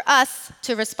it's up for us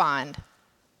to respond.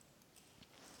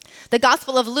 The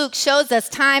Gospel of Luke shows us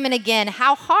time and again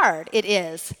how hard it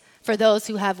is for those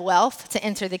who have wealth to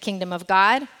enter the kingdom of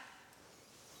God.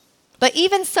 But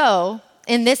even so,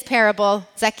 in this parable,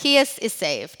 Zacchaeus is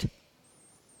saved.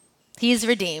 He is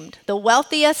redeemed. The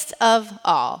wealthiest of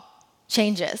all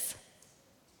changes.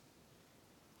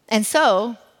 And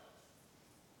so,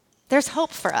 there's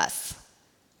hope for us.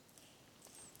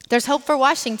 There's hope for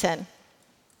Washington,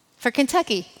 for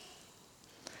Kentucky,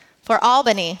 for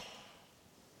Albany,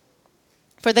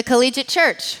 for the Collegiate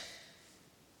Church.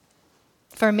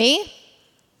 For me,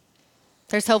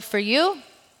 there's hope for you.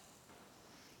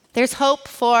 There's hope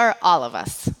for all of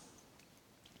us.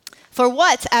 For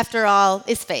what, after all,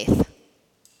 is faith?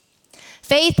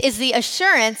 Faith is the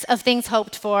assurance of things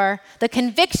hoped for, the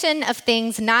conviction of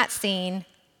things not seen.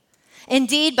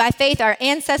 Indeed, by faith, our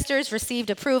ancestors received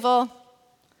approval.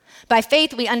 By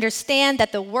faith, we understand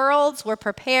that the worlds were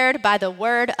prepared by the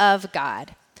word of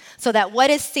God, so that what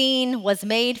is seen was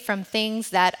made from things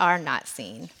that are not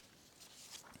seen.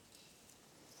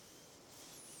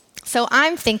 So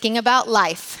I'm thinking about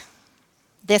life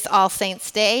this All Saints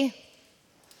Day,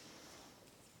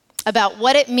 about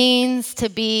what it means to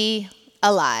be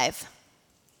alive.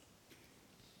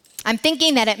 I'm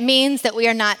thinking that it means that we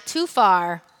are not too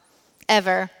far,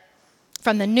 ever,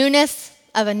 from the newness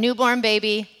of a newborn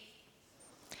baby,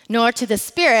 nor to the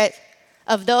spirit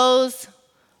of those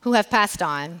who have passed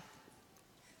on.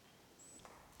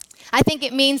 I think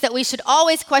it means that we should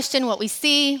always question what we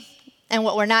see and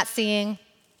what we're not seeing.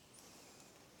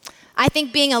 I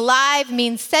think being alive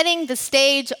means setting the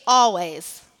stage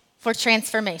always for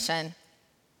transformation.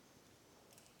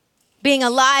 Being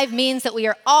alive means that we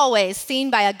are always seen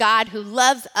by a God who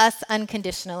loves us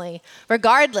unconditionally,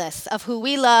 regardless of who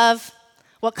we love,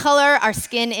 what color our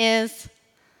skin is,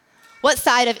 what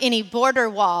side of any border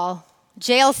wall,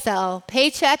 jail cell,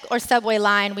 paycheck, or subway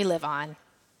line we live on.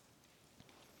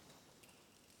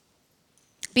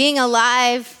 Being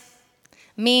alive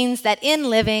means that in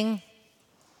living,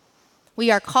 we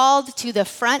are called to the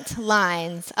front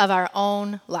lines of our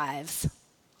own lives,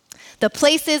 the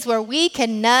places where we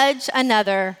can nudge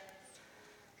another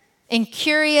in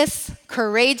curious,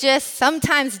 courageous,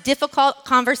 sometimes difficult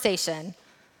conversation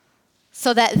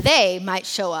so that they might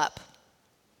show up,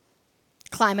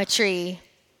 climb a tree,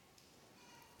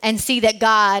 and see that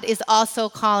God is also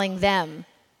calling them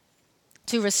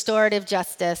to restorative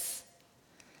justice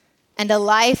and a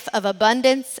life of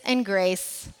abundance and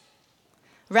grace,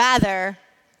 rather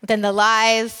than the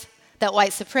lies that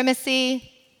white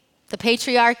supremacy, the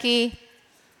patriarchy,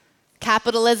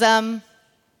 capitalism,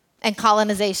 and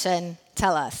colonization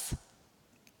tell us.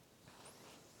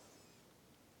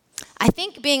 I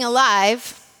think being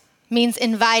alive means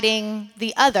inviting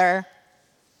the other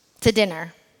to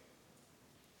dinner.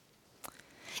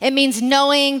 It means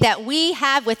knowing that we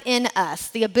have within us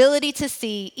the ability to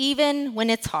see even when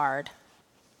it's hard,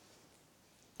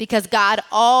 because God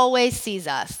always sees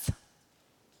us,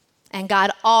 and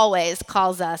God always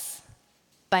calls us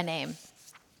by name.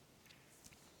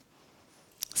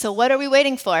 So what are we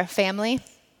waiting for, family?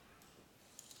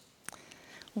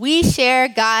 We share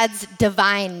God's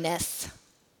divineness,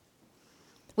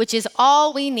 which is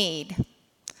all we need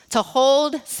to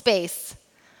hold space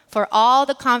for all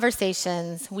the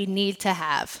conversations we need to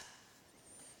have.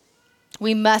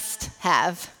 We must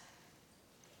have.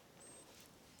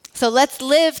 So let's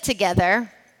live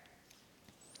together.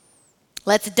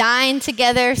 Let's dine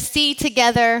together, see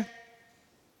together,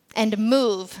 and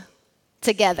move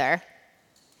together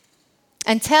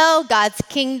until God's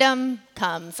kingdom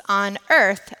comes on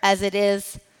earth as it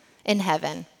is in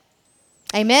heaven.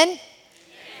 Amen?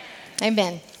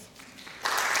 Amen.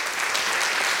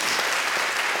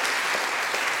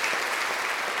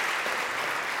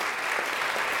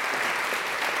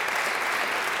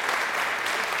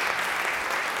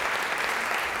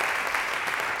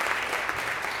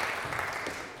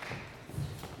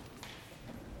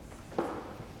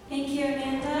 Thank you,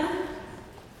 Amanda.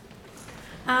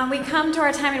 We come to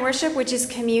our time in worship, which is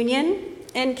communion.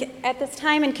 And at this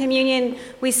time in communion,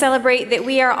 we celebrate that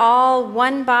we are all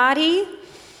one body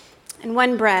and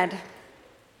one bread.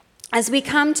 As we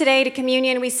come today to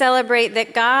communion, we celebrate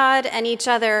that God and each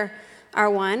other are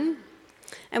one.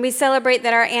 And we celebrate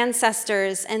that our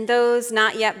ancestors and those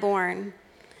not yet born,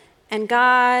 and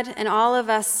God and all of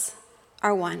us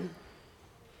are one.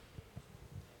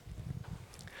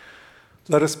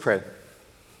 Let us pray.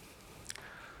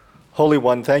 Holy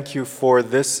One, thank you for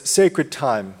this sacred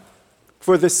time,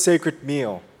 for this sacred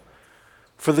meal,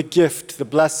 for the gift, the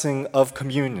blessing of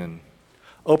communion.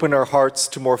 Open our hearts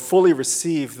to more fully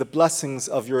receive the blessings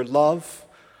of your love,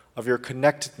 of your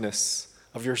connectedness,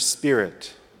 of your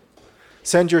Spirit.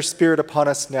 Send your Spirit upon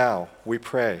us now, we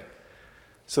pray,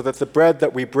 so that the bread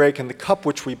that we break and the cup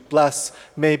which we bless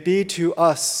may be to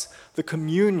us the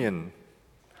communion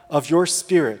of your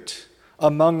Spirit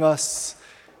among us,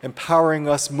 empowering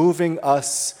us, moving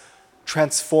us,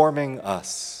 transforming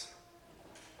us.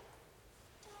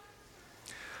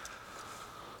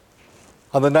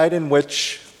 On the night in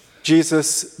which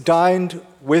Jesus dined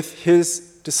with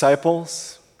his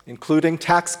disciples, including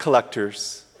tax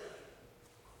collectors,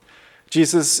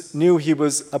 Jesus knew he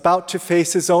was about to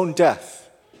face his own death,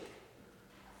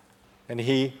 and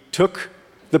he took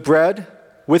the bread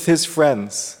with his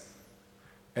friends,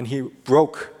 and he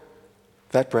broke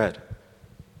that bread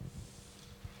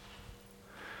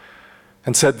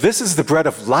and said, "This is the bread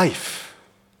of life.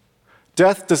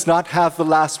 Death does not have the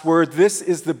last word. This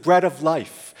is the bread of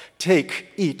life.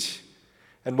 Take, eat,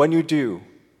 and when you do,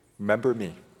 remember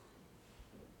me."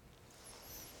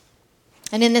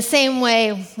 And in the same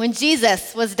way, when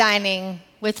Jesus was dining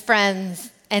with friends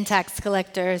and tax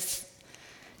collectors,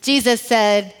 Jesus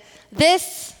said,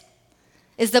 "This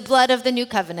is the blood of the new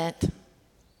covenant.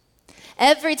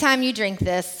 Every time you drink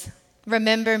this,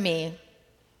 remember me."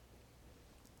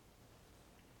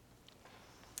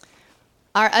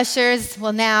 Our ushers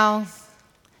will now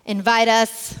invite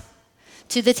us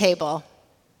to the table.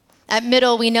 At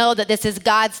Middle, we know that this is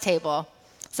God's table,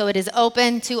 so it is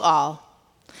open to all.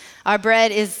 Our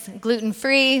bread is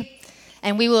gluten-free,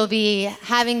 and we will be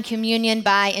having communion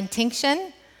by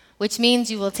intinction, which means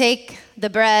you will take the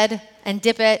bread and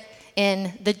dip it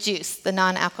in the juice, the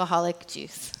non-alcoholic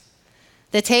juice.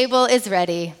 The table is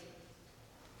ready.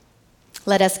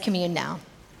 Let us commune now.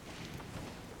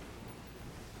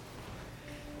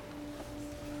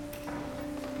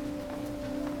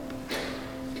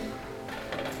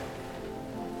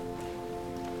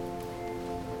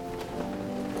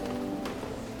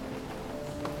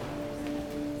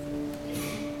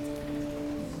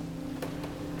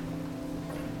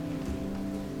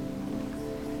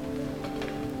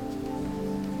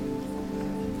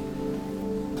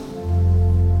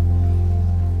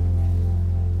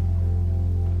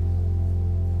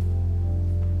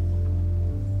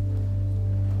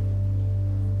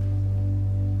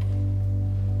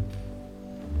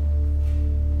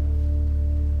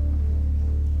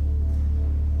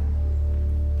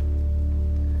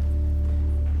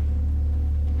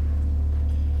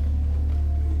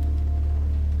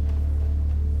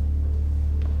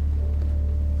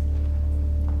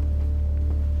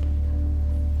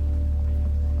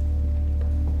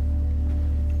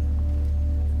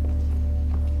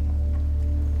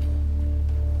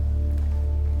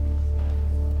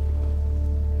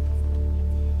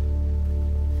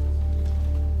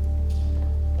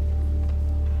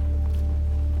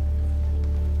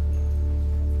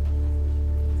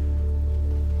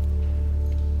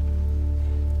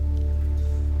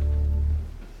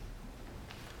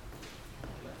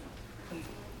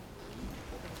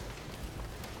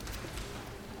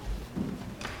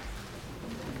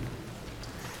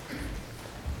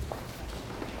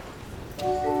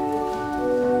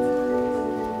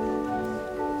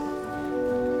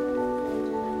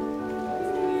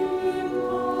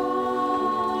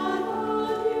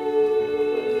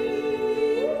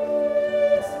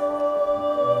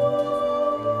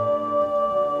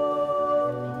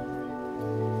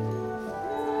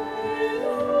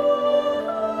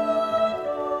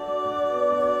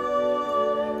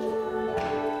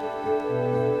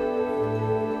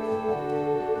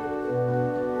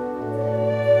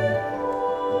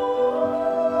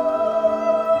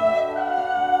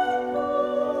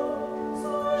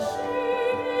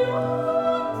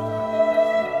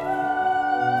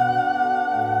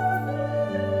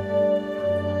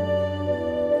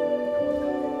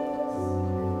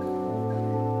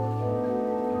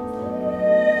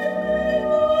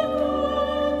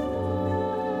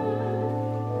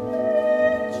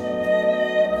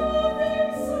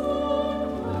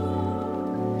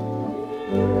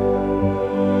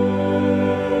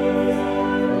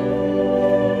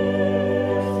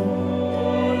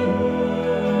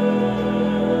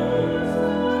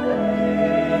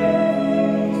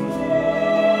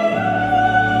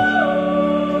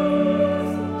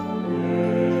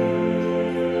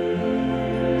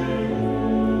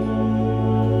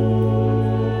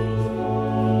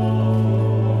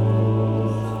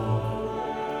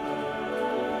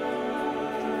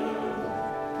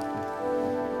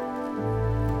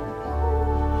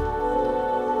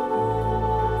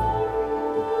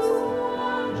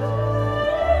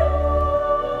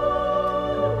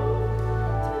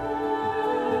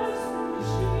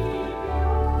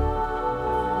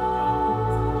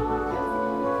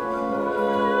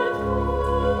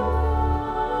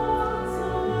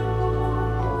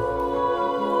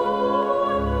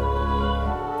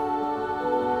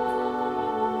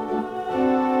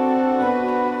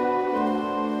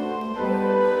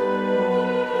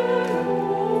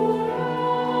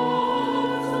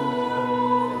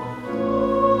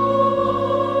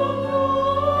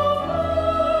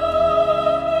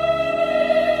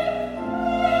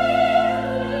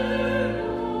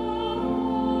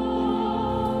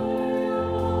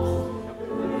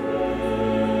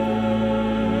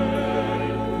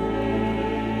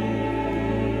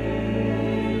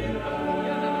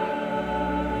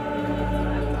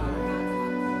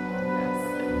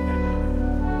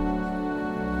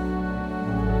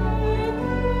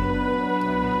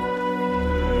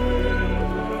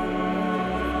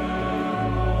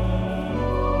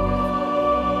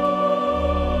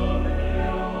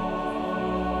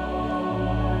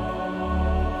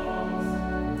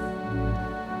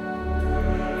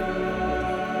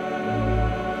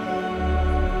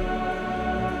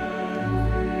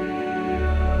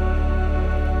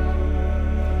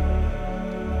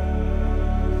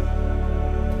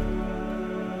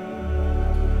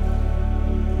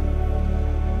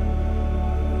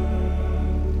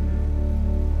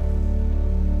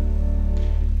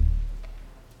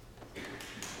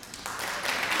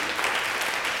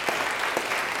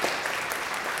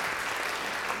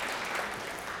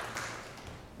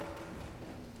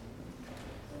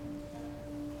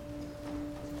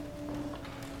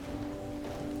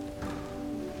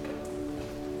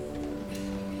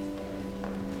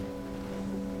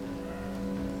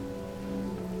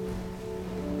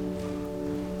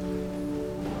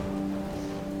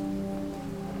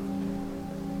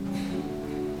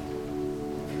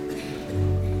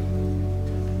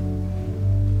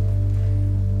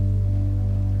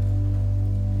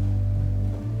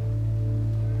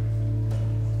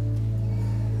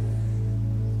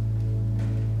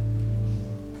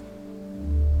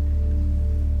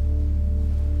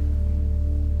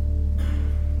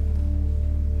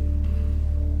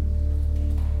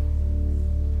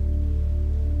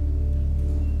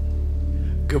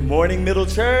 Good morning, Middle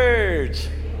Church.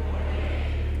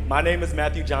 My name is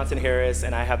Matthew Johnson Harris,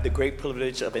 and I have the great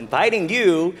privilege of inviting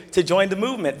you to join the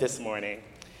movement this morning.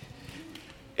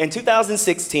 In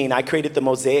 2016, I created the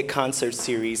Mosaic Concert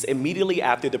Series immediately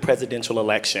after the presidential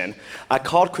election. I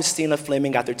called Christina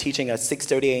Fleming after teaching a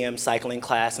 6:30 a.m. cycling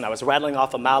class, and I was rattling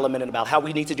off a mile a minute about how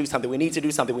we need to do something, we need to do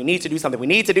something, we need to do something, we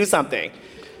need to do something.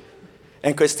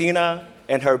 And Christina,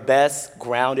 in her best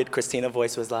grounded Christina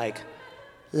voice, was like,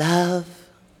 "Love,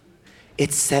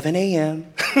 it's 7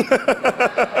 a.m.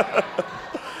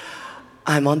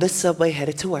 I'm on the subway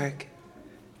headed to work.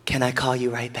 Can I call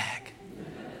you right back?"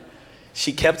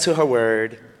 She kept to her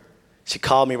word. She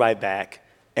called me right back.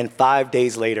 And 5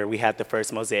 days later, we had the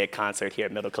first Mosaic concert here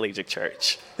at Middle Collegiate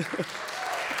Church.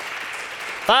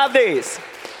 5 days.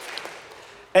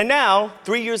 And now,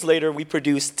 3 years later, we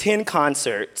produced 10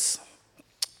 concerts.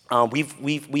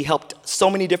 We helped so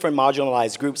many different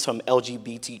marginalized groups, from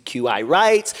LGBTQI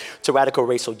rights to radical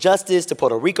racial justice to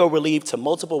Puerto Rico relief to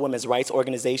multiple women's rights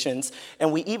organizations.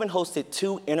 And we even hosted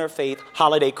 2 interfaith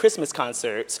holiday Christmas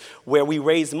concerts where we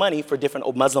raised money for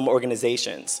different Muslim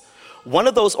organizations. One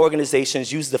of those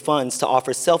organizations used the funds to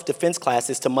offer self-defense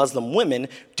classes to Muslim women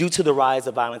due to the rise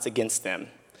of violence against them.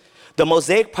 The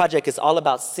Mosaic Project is all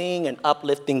about seeing and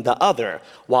uplifting the other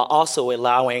while also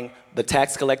allowing the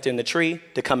tax collector in the tree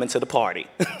to come into the party.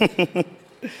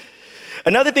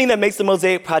 Another thing that makes the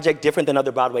Mosaic Project different than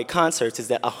other Broadway concerts is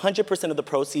that 100% of the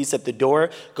proceeds at the door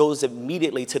goes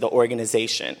immediately to the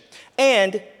organization.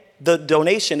 And the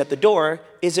donation at the door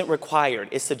isn't required,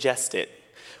 it's suggested.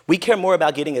 We care more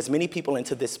about getting as many people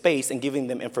into this space and giving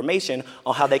them information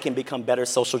on how they can become better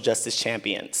social justice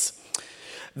champions.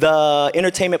 The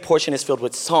entertainment portion is filled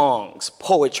with songs,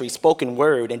 poetry, spoken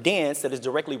word, and dance that is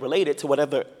directly related to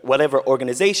whatever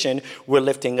organization we're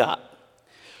lifting up.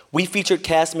 We featured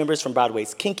cast members from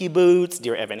Broadway's Kinky Boots,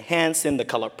 Dear Evan Hansen, The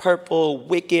Color Purple,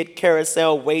 Wicked,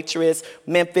 Carousel, Waitress,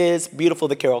 Memphis, Beautiful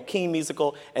the Carole King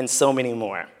musical, and so many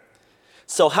more.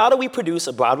 So how do we produce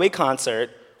a Broadway concert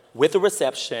with a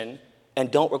reception and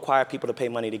don't require people to pay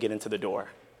money to get into the door?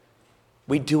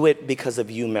 We do it because of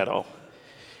you, Middle.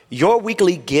 Your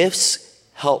weekly gifts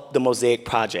help the Mosaic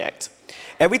Project.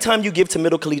 Every time you give to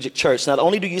Middle Collegiate Church, not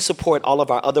only do you support all of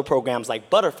our other programs like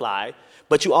Butterfly,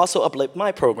 but you also uplift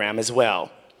my program as well.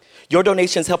 Your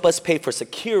donations help us pay for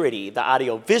security, the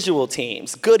audio-visual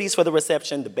teams, goodies for the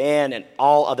reception, the band, and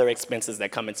all other expenses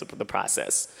that come into the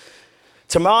process.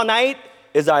 Tomorrow night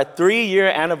is our 3-year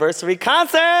anniversary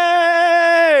concert!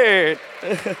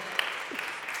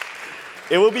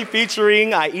 It will be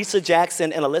featuring Aisha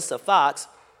Jackson and Alyssa Fox,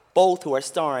 both who are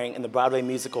starring in the Broadway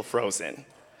musical Frozen.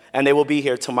 And they will be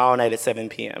here tomorrow night at 7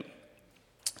 p.m.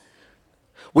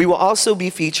 We will also be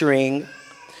featuring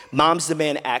Moms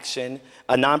Demand Action,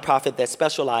 a nonprofit that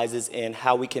specializes in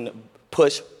how we can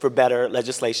push for better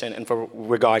legislation and for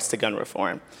regards to gun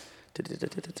reform.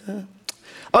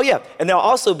 Oh yeah, and there'll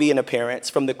also be an appearance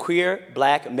from the Queer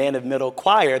Black Man of Middle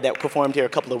Choir that performed here a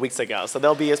couple of weeks ago. So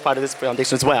they'll be as part of this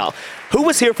foundation as well. Who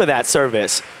was here for that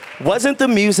service? Wasn't the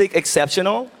music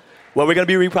exceptional? Well, we're going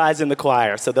to be reprising the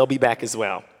choir, so they'll be back as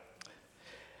well.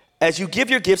 As you give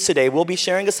your gifts today, we'll be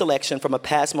sharing a selection from a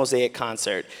past Mosaic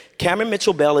concert. Cameron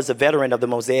Mitchell Bell is a veteran of the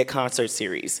Mosaic Concert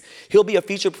Series. He'll be a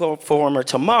featured performer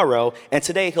tomorrow, and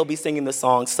today he'll be singing the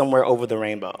song Somewhere Over the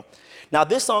Rainbow. Now,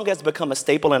 this song has become a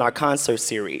staple in our concert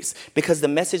series because the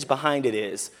message behind it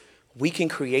is we can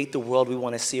create the world we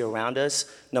want to see around us,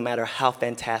 no matter how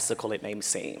fantastical it may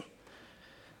seem.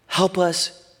 Help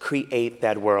us create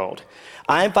that world.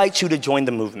 I invite you to join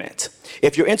the movement.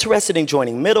 If you're interested in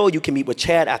joining Middle, you can meet with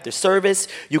Chad after service.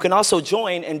 You can also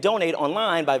join and donate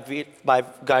online by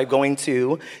going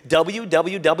to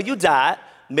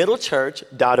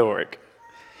www.middlechurch.org.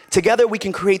 Together, we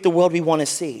can create the world we want to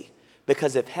see.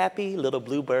 Because if happy little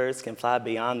bluebirds can fly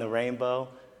beyond the rainbow,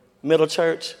 Middle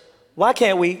Church, why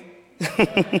can't we?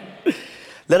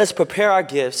 Let us prepare our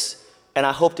gifts, and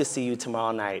I hope to see you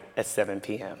tomorrow night at 7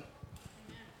 p.m.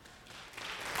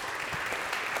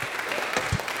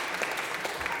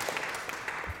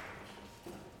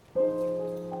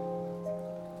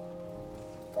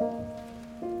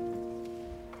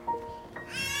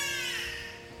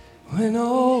 When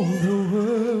all the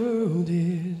world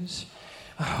is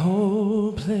a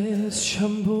hopeless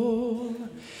jumble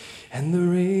and the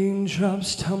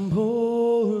raindrops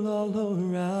tumble all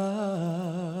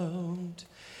around,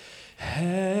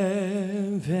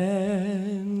 heaven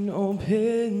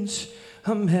opens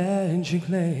a magic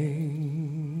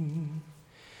lane.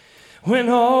 When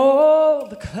all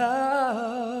the clouds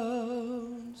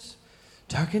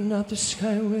darken up the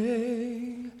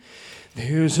skyway,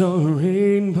 There's a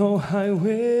rainbow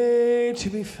highway to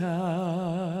be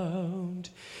found,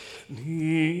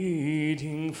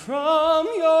 leading from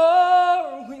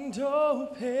your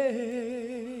window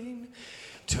pane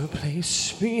to a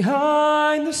place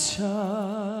behind the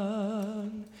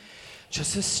sun,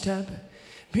 just a step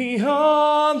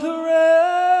beyond the rain.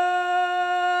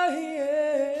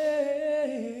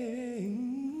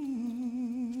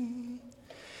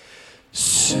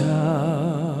 Somewhere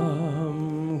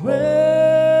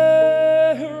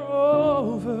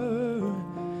over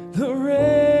the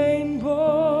rainbow,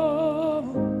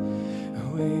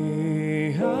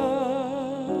 way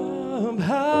up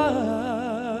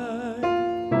high,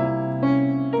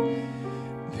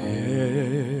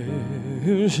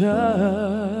 there's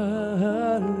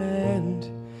a land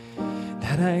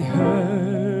that I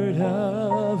heard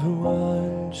of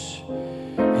once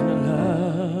in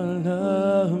a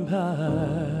lullaby.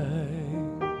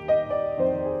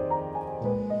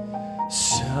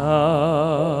 Somewhere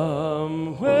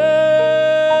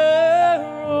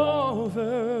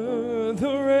over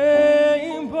the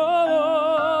rainbow,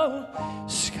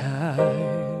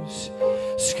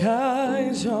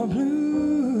 skies are blue,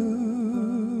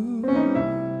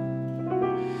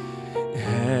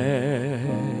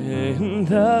 and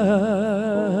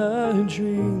the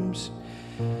dreams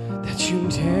that you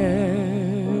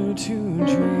dare to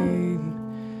dream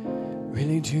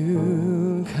really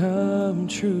do come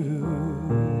true.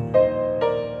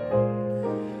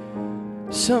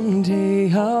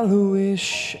 Someday I'll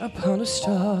wish upon a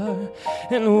star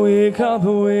and wake up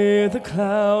where the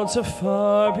clouds are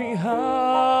far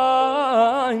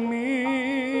behind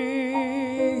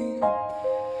me,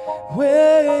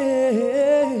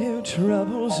 where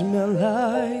troubles melt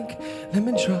like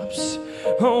lemon drops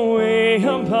away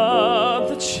above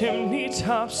the chimney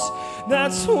tops.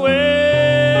 That's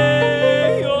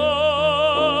where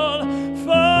you'll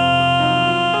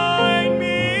find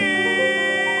me.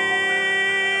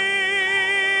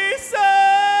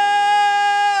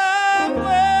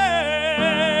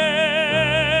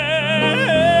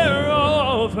 Somewhere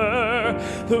over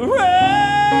the rainbow,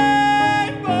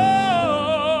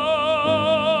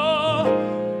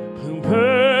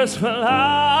 bluebirds fly,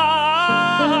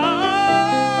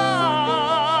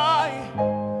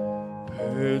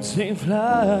 birds they fly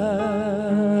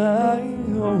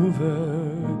over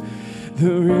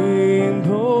the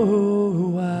rainbow.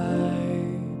 Why,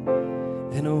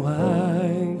 then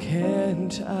why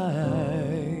can't I?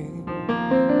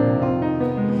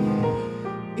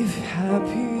 If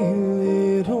happy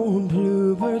little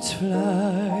bluebirds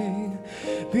fly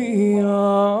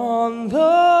beyond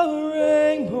the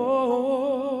rainbow,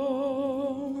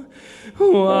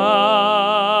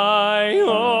 why,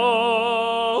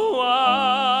 oh,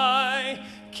 why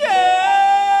can't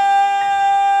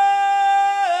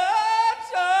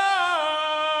I?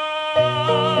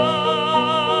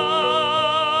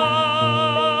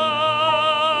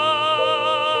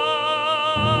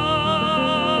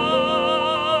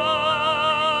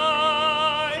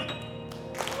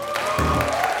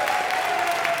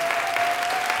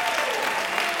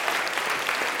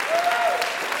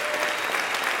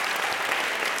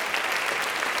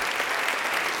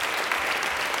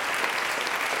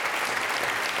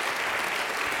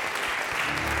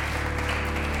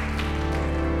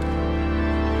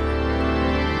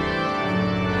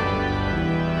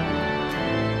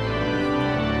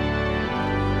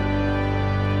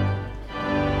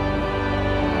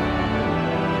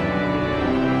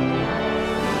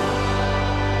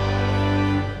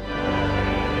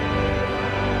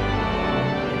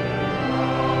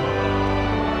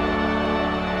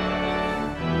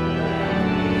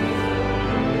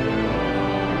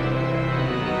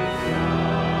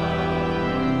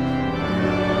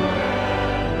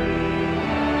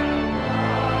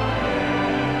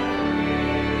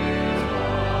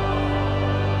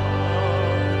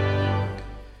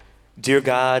 Dear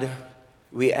God,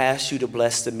 we ask you to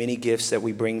bless the many gifts that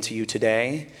we bring to you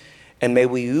today, and may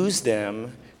we use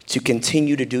them to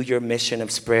continue to do your mission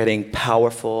of spreading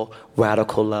powerful,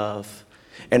 radical love.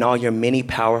 In all your many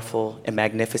powerful and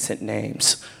magnificent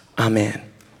names, amen.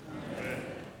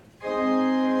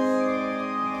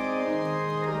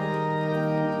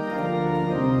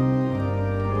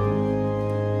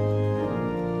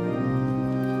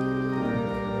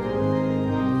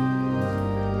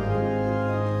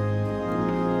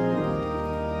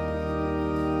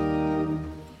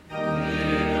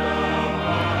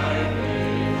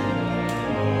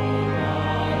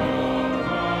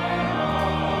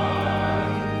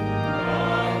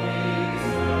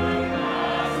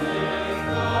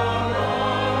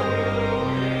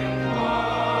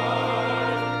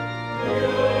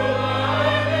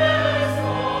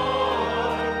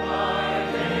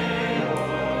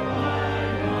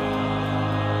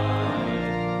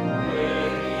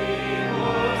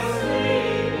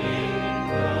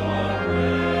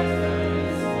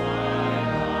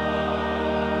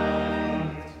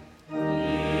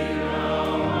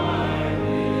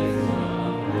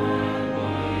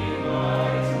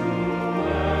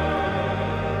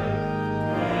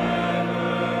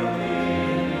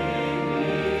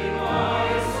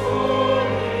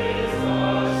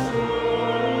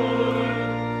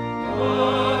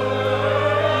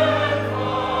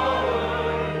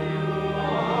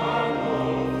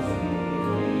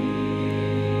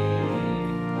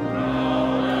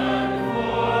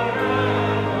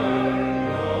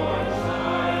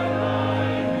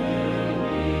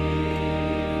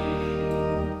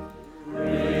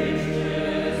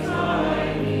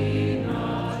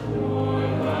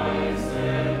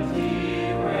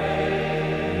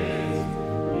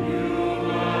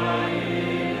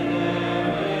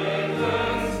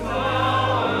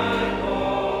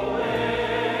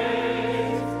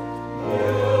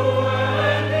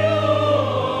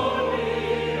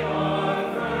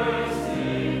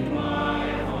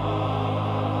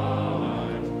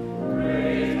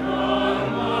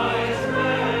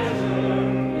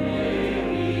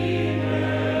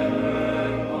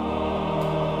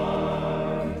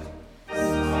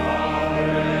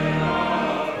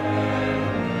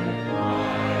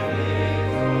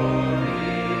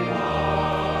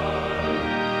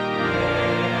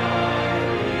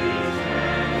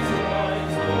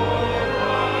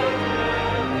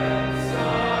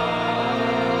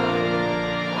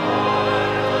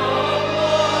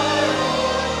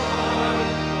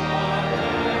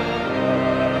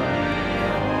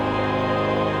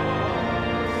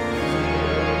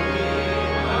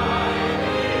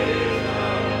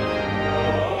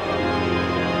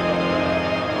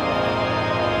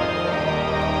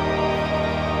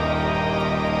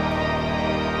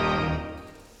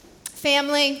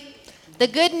 family, the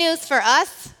good news for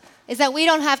us is that we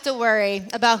don't have to worry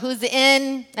about who's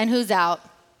in and who's out,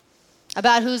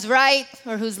 about who's right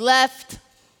or who's left.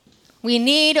 We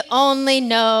need only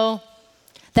know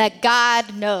that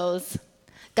God knows.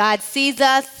 God sees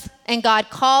us, and God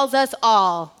calls us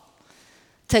all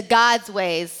to God's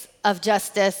ways of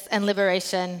justice and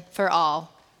liberation for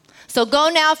all. So go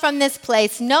now from this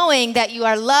place knowing that you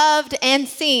are loved and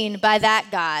seen by that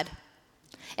God,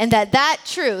 and that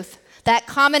truth, that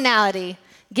commonality,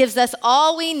 gives us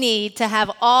all we need to have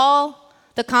all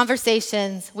the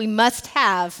conversations we must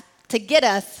have to get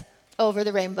us over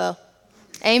the rainbow.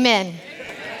 Amen.